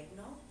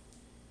diagonal.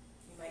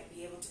 You might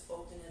be able to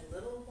open it a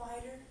little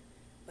wider,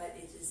 but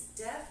it is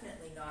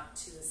definitely not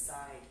to the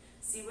side.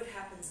 See what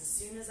happens as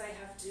soon as I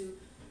have to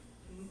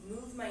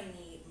move my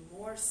knee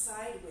more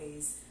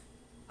sideways,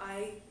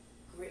 I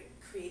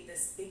create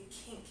this big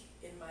kink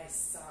in my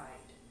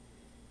side.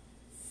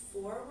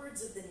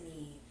 Forwards of the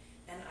knee,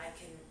 and I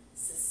can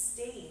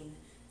sustain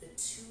the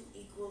two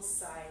equal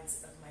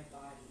sides of my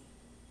body.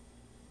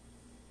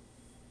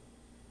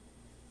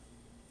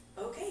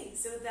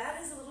 So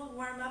that is a little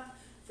warm-up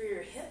for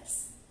your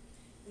hips.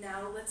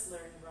 Now let's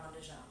learn rond de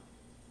jambe.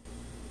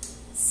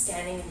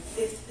 Standing in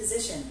 5th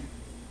position.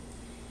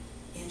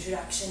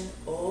 Introduction,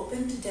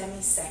 open to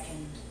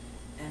demi-second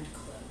and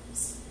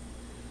close.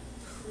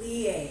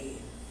 Plie,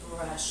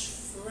 brush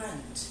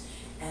front,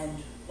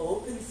 and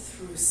open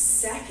through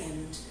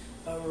second,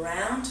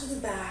 around to the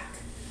back,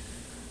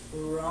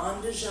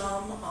 rond de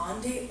jambe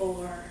en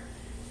dehors,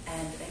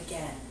 and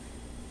again.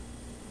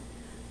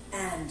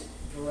 And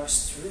brush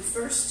through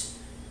first,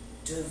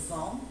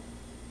 devant,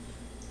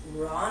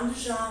 rond de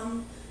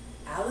jambe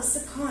à la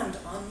seconde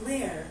en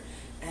l'air,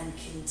 and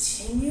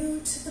continue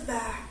to the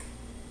back,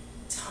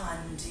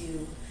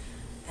 tendu,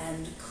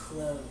 and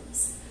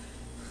close.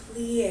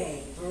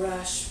 Plie,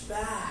 brush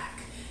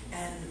back,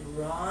 and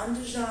rond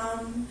de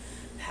jambe,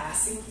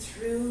 passing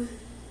through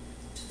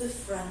to the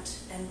front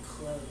and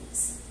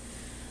close.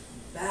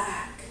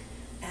 Back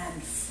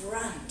and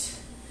front,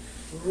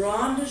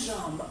 rond de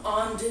jambe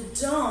en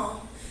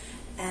dedans,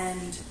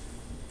 and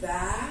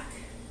back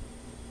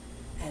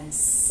and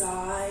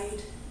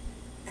side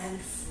and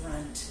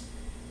front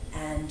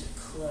and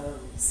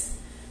close.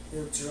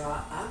 We'll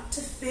draw up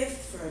to 5th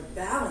for a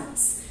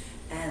balance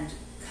and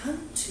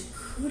come to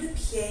coup de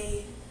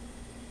pied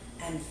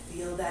and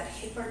feel that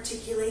hip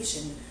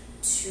articulation,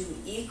 2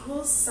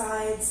 equal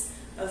sides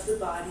of the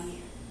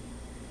body,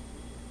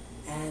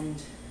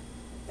 and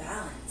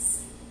balance.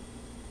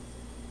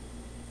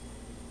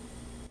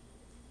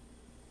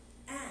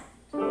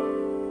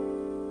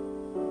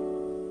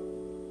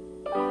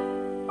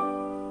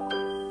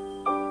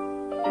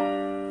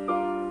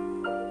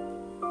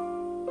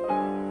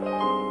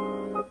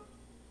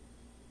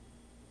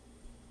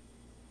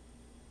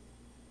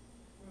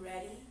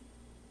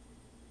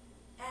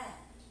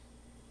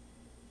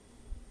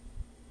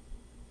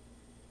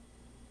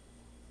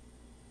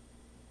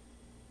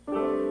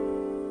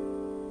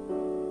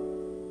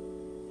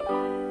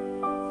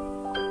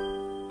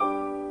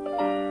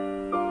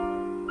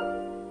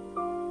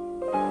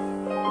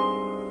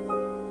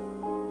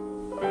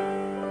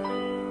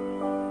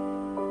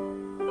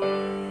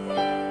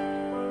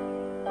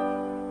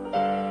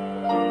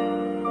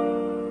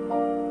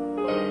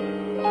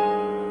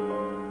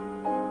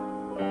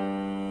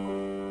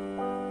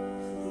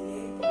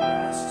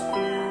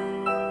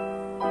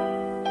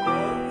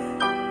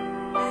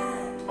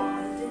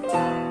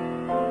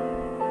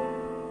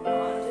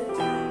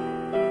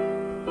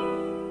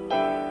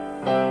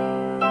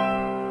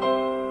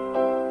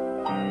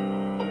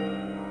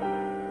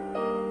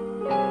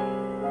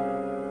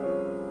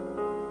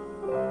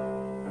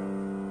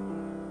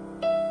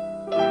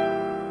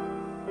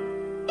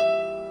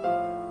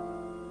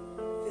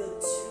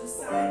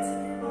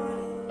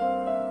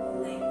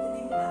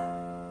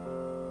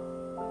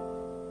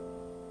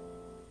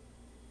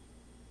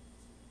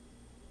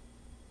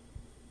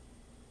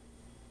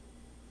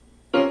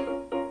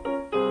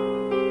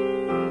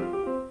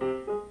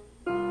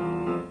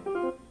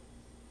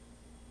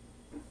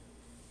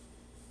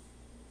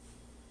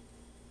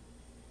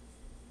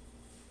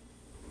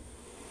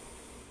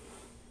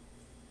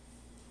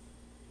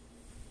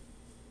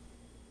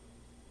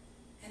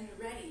 And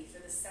ready for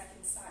the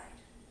second side.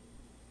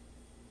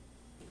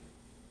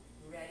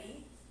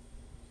 Ready,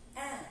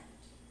 and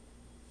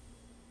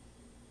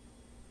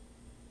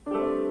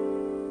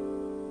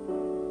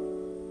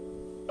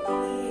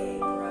plie,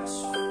 brush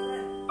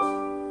front,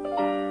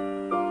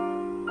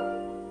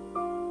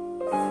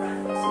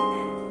 front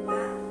and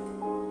back,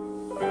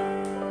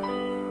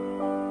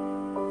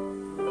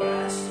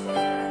 brush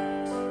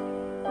front,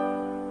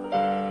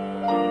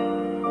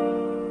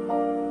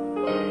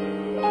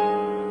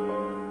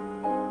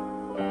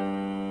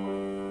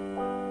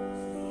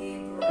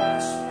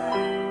 brush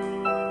back,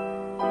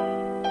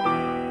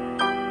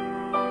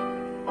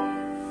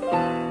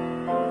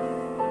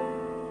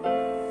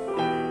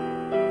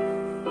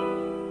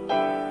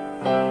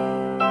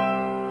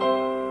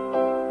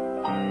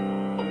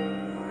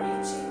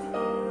 reaching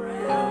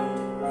around,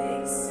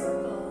 big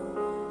circle,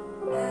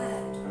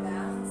 and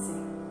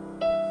balancing.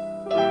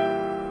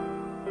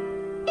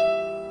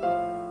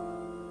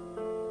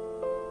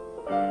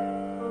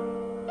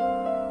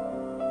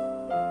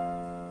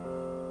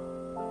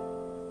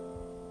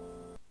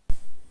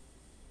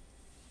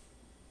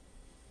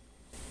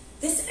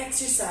 This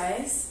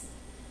exercise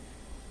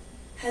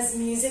has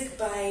music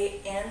by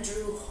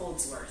Andrew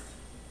Holdsworth.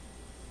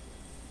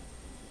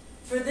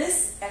 For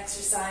this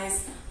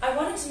exercise, I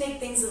wanted to make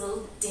things a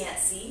little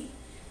dancey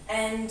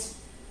and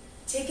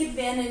take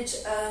advantage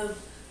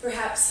of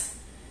perhaps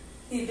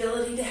the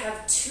ability to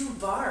have 2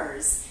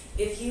 bars.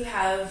 If you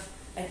have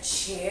a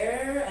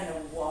chair and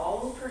a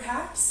wall,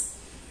 perhaps,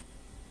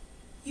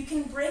 you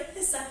can break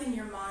this up in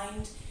your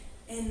mind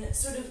in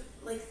sort of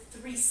like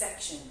 3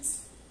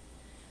 sections.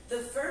 The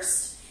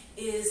first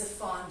is a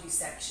fondue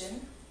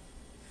section,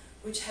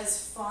 which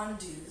has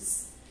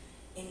fondues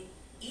in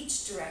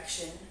each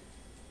direction,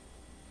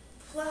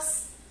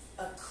 plus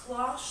a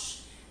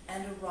cloche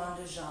and a rond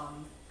de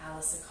jambe à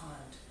la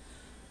seconde.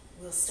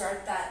 We'll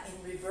start that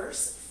in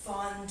reverse,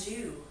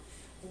 fondue,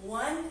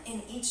 one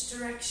in each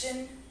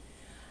direction,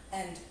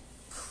 and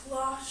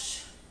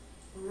cloche,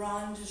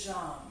 rond de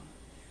jambe.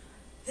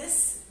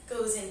 This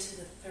goes into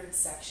the third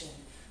section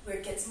where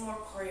it gets more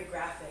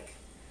choreographic.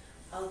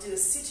 I'll do a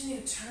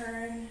soutenu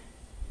turn,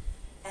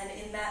 and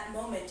in that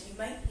moment you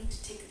might need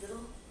to take a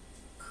little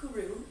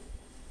courroux,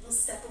 a little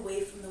step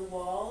away from the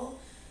wall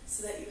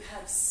so that you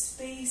have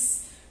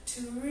space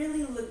to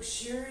really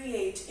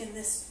luxuriate in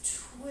this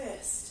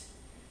twist.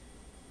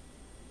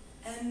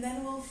 And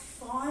then we'll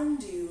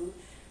fondue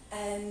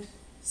and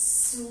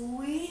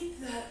sweep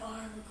that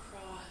arm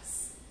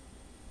across.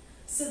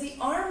 So the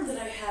arm that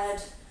I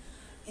had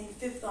in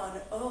fifth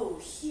on O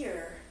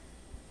here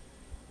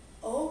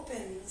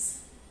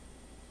opens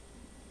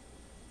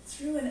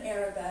through an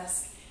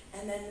arabesque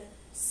and then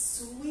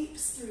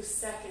sweeps through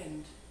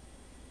second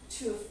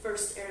to a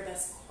first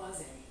arabesque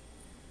croisé.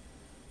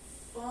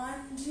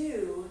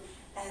 Fondue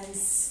and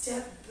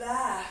step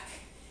back,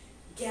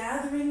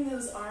 gathering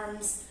those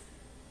arms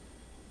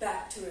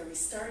back to where we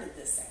started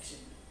this section.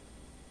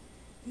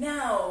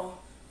 Now,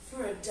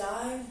 for a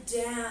dive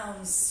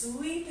down,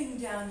 sweeping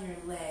down your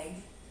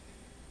leg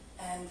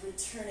and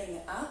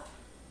returning up,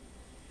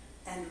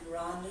 and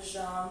rond de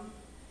jambe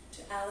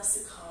to à la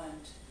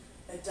seconde,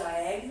 a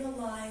diagonal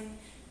line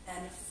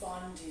and a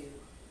fondue.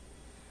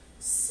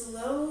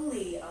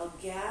 Slowly, I'll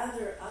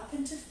gather up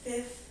into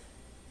fifth,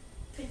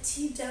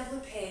 petit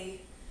développé,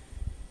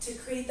 to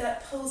create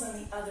that pose on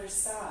the other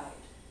side.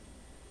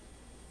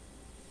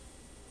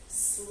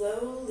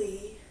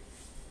 Slowly,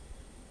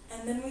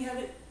 and then we have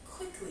it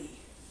quickly.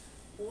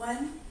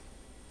 1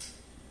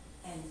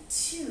 and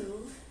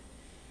 2,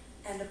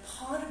 and a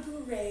pas de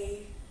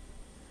bourrée,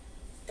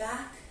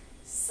 back,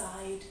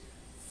 side,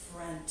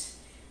 front,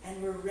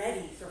 and we're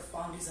ready for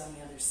fondues on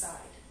the other side.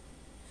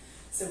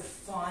 So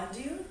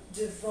fondue,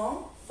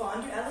 devant,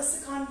 fondue à la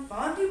seconde,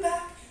 fondue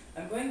back.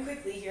 I'm going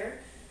quickly here.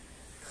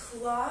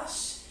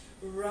 Cloche,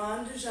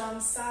 rond de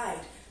jambe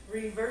side.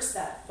 Reverse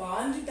that.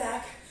 Fondue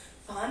back,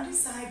 fondue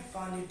side,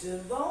 fondue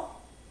devant,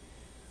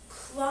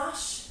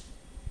 cloche,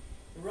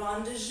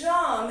 rond de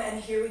jambe,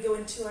 and here we go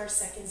into our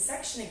second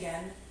section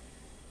again.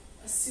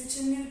 A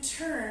soutenu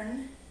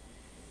turn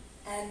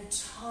and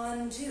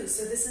tendu.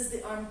 So this is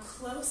the arm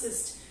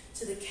closest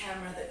to the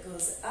camera that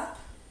goes up.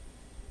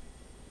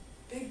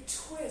 Big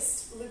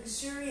twist,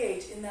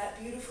 luxuriate in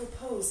that beautiful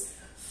pose.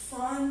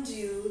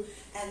 Fondue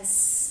and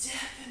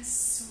step and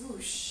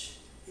swoosh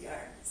the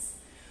arms.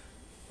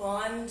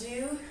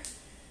 Fondue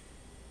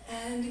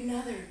and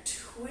another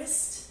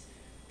twist,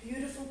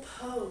 beautiful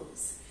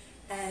pose.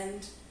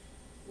 And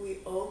we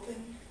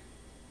open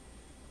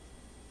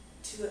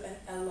to an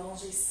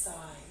allongé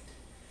side.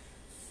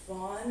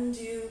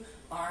 Fondue,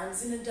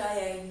 arms in a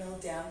diagonal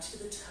down to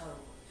the toe.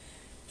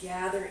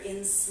 Gather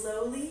in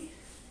slowly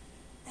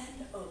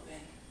and open.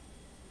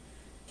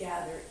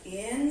 Gather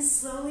in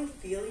slowly,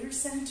 feel your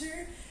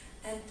center,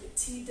 and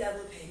petit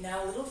développé.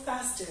 Now a little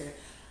faster.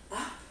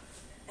 Up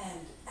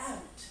and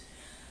out.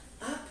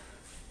 Up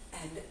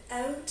and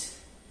out.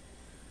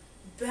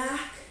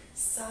 Back,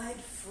 side,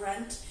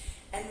 front.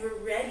 And we're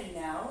ready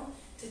now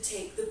to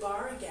take the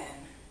bar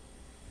again.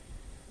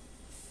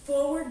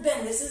 Forward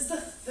bend. This is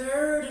the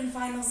third and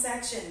final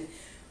section.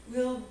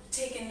 We'll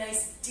take a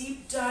nice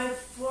deep dive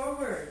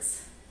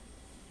forwards.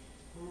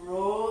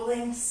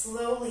 Rolling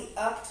slowly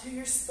up through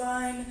your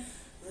spine.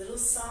 Little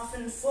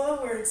soften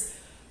forwards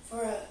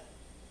for a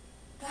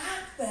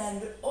back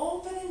bend.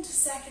 Open into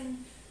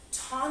second.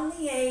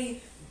 Tablier.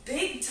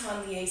 Big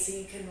tablier so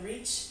you can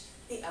reach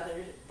the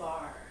other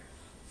bar.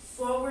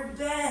 Forward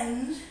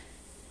bend.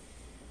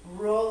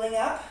 Rolling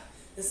up.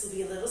 This will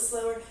be a little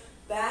slower.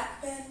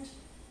 Back bend.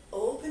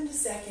 Open to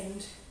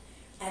second.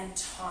 And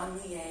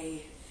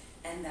tablier.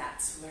 And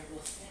that's where we'll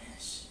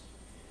finish.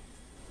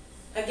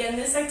 Again,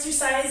 this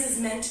exercise is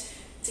meant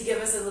to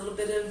give us a little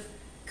bit of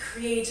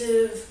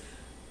creative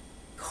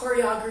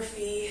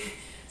choreography.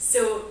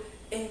 So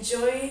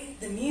enjoy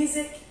the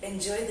music,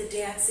 enjoy the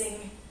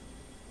dancing,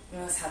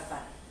 and let's have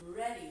fun.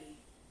 Ready,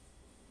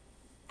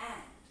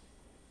 and...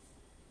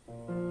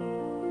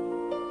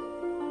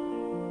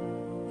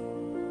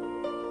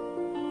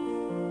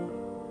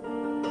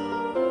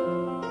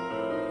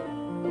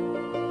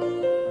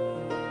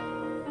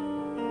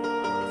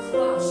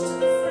 Cloche to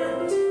the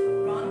front,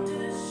 rond de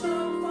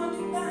jambe,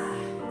 fondue back.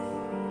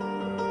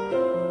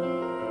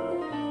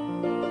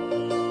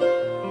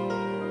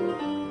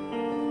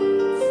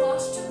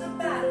 Cloche to the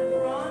back,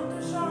 rond de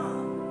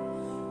jambe,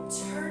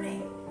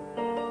 turning.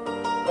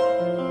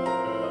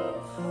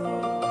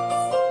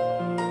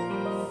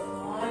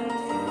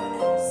 Fondue.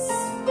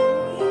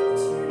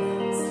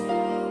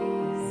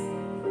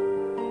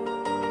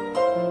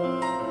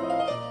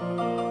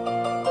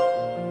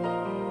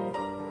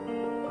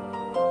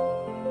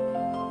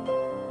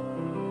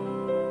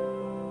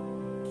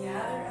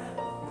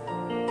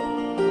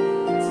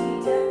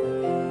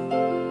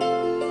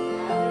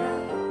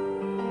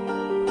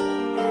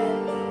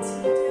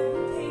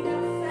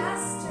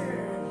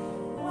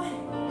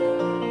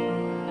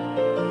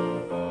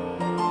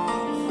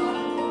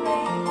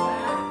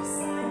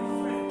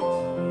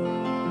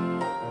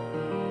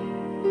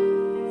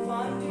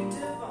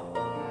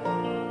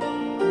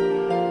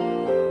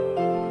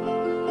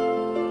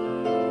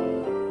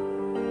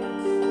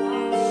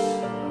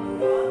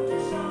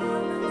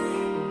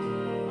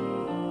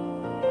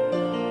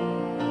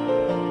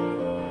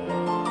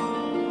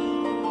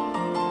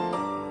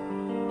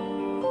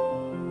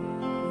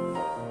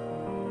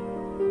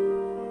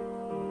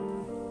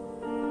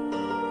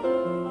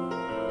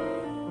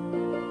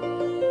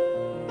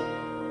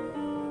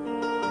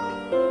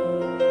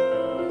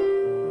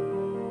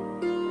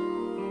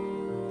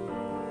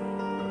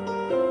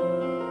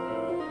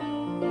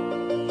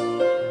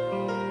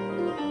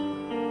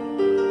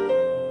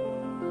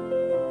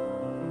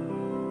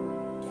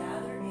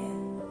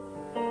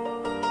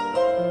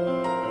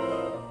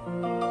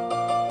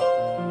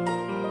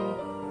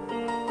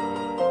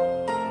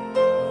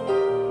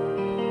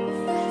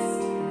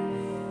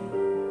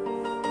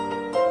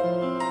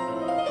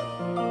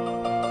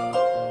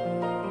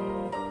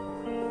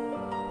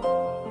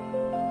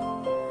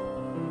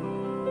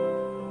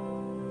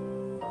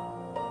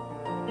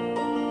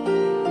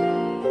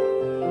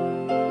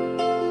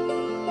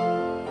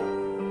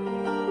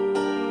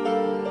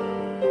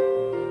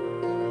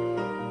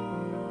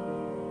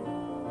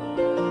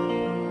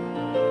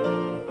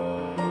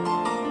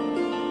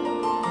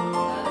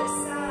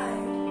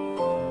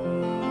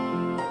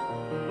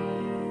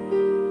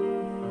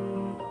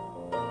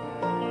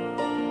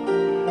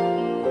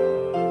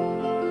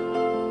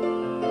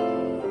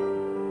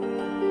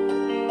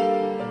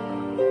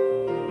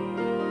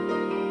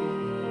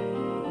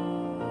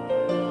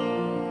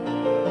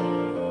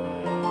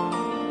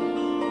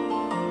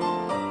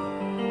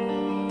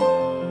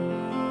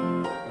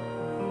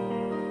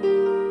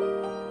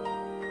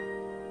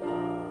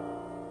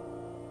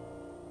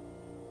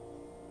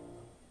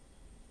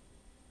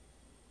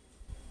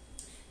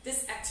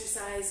 this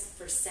exercise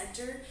for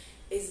center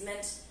is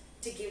meant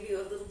to give you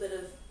a little bit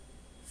of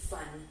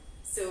fun.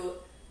 So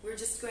we're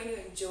just going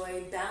to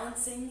enjoy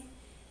balancing,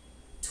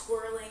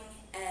 twirling,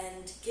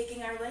 and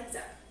kicking our legs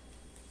up.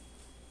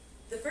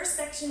 The first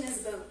section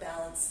is about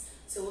balance.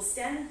 So we'll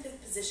stand in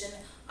fifth position.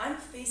 I'm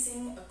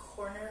facing a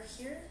corner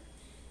here.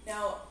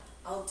 Now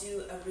I'll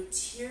do a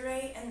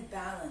retire and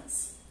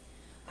balance.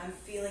 I'm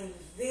feeling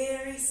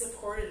very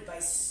supported by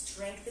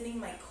strengthening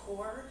my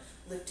core,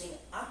 lifting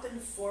up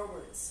and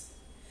forwards.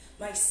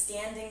 My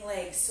standing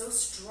leg so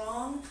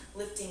strong,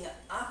 lifting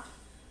up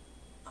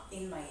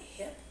in my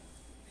hip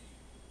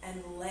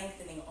and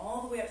lengthening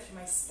all the way up through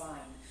my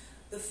spine.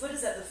 The foot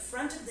is at the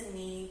front of the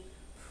knee,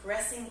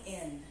 pressing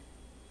in.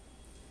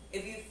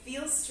 If you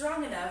feel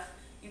strong enough,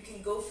 you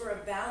can go for a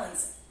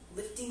balance,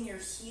 lifting your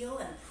heel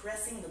and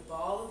pressing the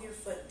ball of your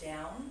foot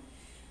down.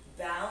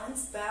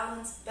 Balance,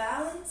 balance,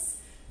 balance.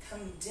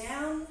 Come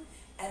down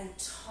and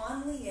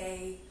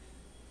ton-lié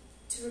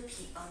to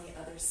repeat on the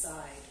other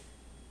side.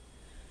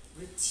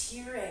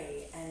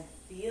 Retire and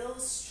feel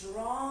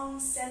strong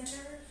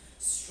center,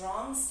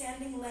 strong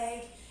standing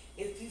leg.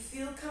 If you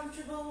feel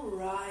comfortable,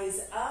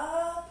 rise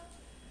up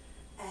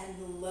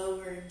and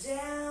lower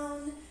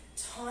down,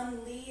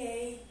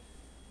 ton-lié,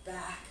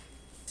 back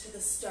to the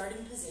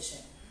starting position.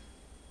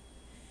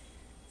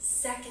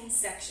 Second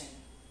section,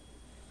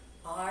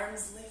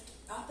 arms lift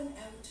up and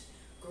out,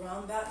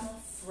 grand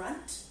battement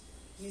front.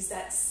 Use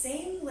that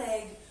same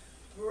leg,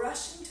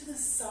 brushing to the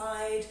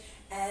side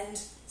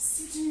and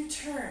soutenu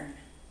turn.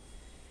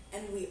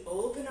 And we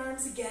open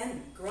arms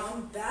again,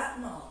 grand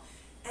battement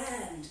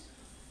and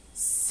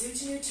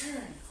soutenu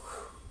turn.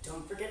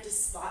 Don't forget to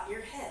spot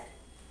your head.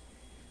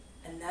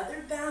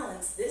 Another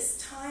balance, this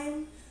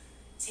time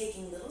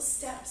taking little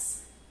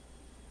steps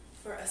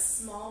for a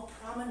small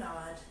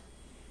promenade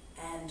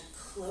and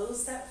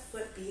close that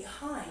foot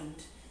behind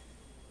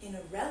in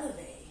a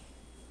releve.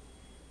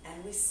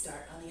 And we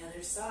start on the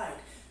other side.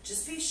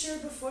 Just be sure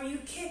before you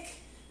kick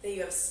that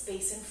you have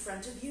space in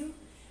front of you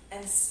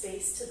and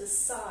space to the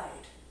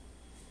side.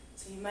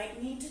 So you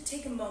might need to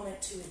take a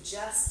moment to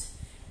adjust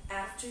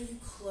after you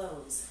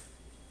close.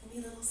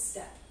 Maybe a little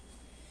step.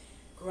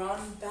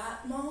 Grand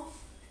battement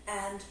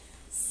and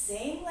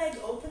same leg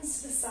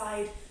opens to the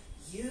side.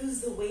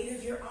 Use the weight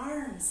of your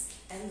arms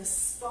and the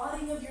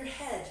spotting of your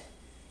head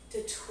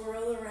to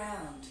twirl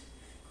around.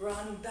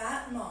 Grand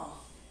battement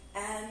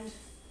and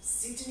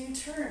soutenu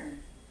turn.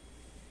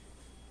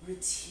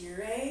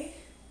 Retire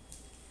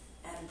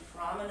and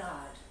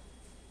promenade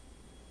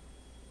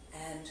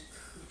and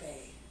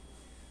coupe.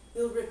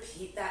 We'll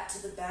repeat that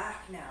to the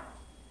back now.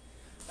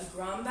 A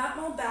grand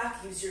battement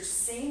back, use your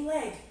same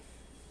leg,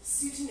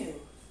 soutenu.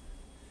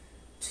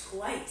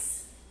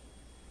 Twice,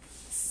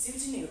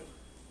 soutenu.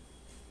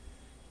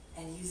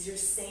 And use your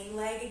same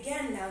leg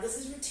again. Now this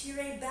is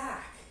retire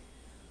back.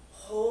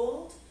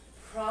 Hold,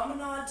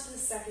 promenade to the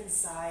second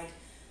side,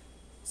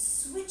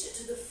 switch it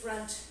to the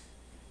front,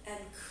 and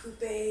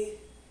coupe,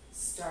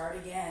 start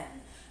again.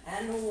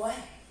 And 1,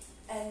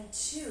 and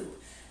 2,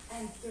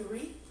 and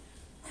 3,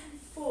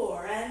 and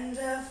 4, and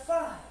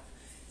 5,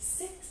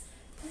 6,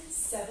 and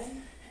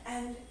 7,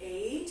 and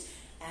 8,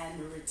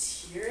 and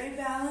retire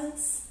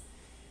balance,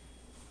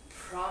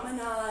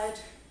 promenade,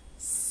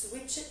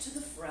 switch it to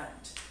the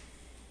front.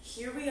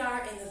 Here we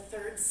are in the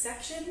third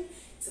section.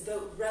 It's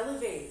about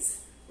releves.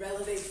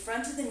 Releve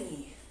front of the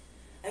knee.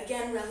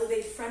 Again,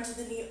 releve front of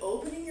the knee,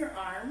 opening your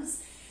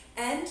arms.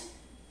 And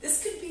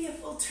this could be a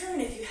full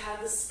turn if you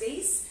have the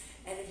space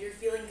and if you're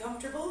feeling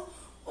comfortable.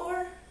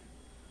 Or,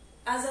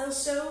 as I'll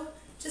show,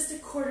 just a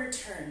quarter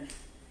turn.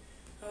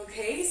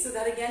 Okay, so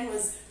that again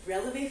was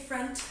releve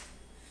front,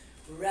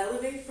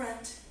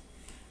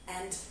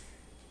 and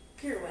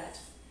pirouette,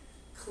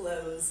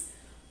 close,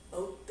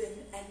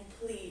 open and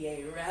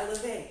plie,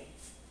 releve,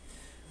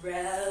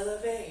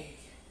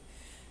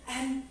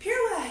 and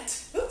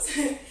pirouette. Oops.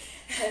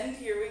 And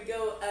here we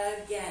go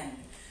again.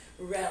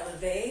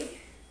 Releve,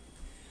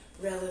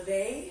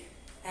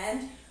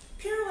 and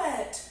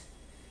pirouette.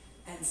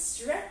 And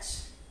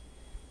stretch.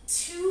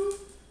 2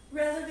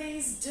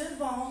 releves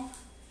devant,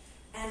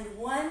 and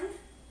 1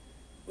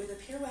 with a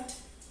pirouette,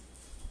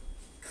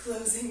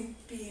 closing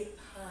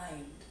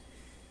behind.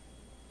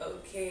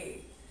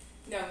 Okay.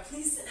 Now,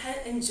 please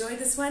enjoy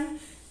this one.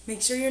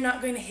 Make sure you're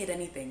not going to hit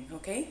anything,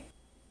 okay?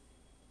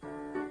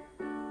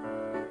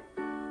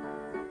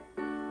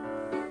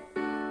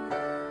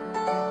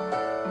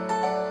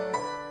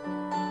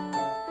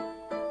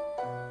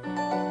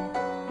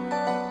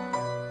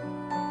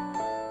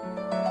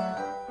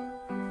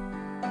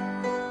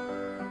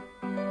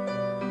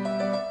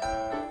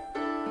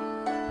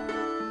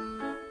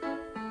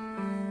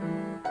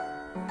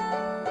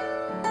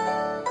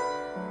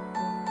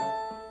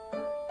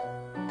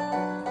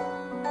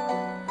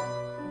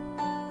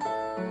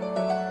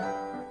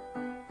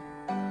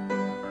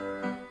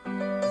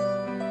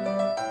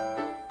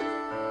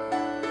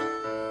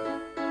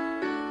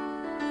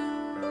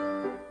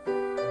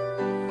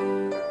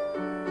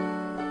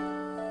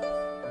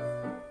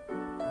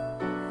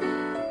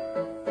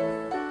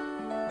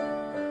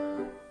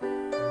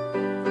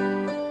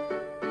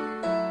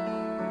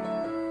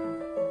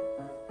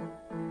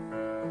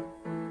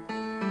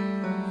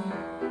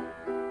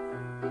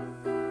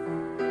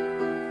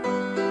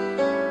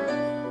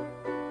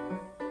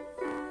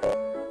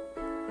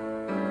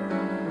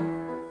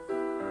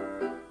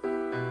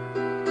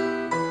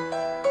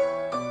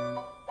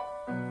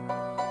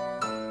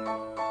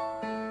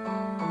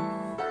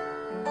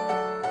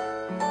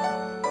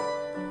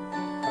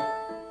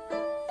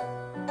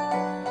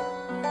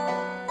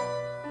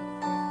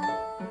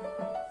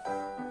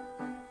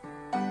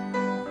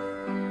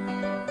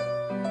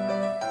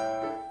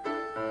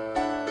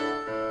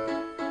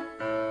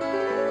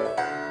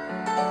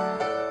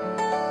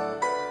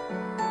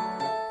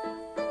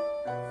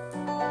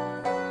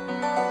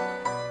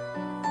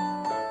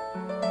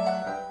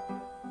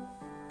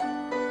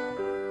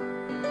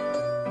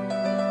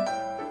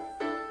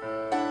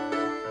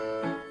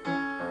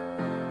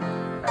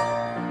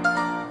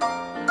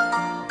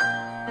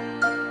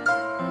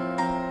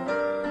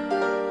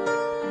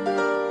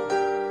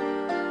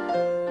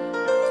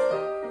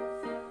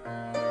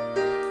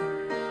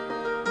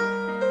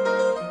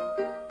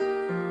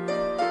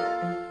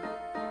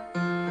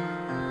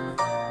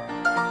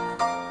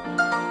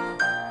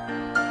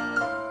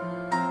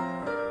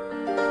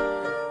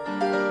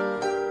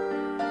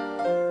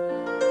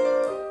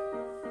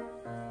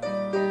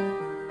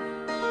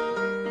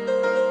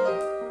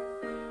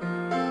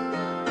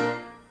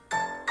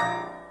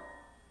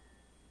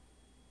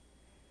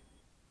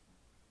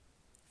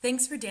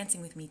 Thanks for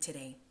dancing with me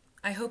today.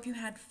 I hope you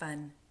had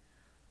fun.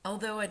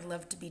 Although I'd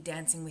love to be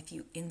dancing with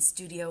you in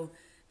studio,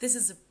 this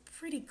is a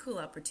pretty cool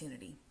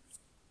opportunity.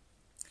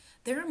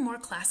 There are more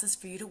classes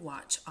for you to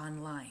watch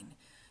online.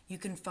 You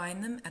can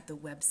find them at the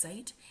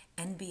website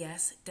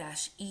nbs-enb.ca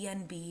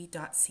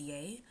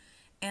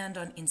and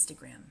on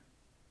Instagram.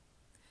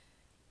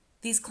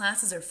 These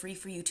classes are free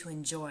for you to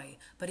enjoy,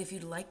 but if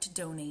you'd like to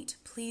donate,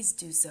 please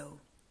do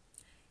so.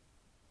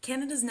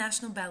 Canada's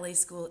National Ballet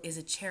School is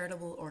a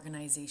charitable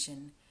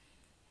organization,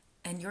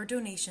 and your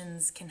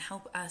donations can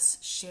help us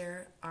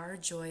share our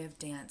joy of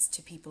dance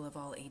to people of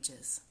all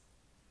ages.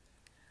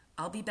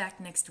 I'll be back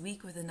next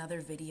week with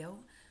another video,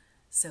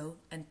 so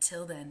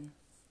until then,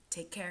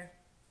 take care.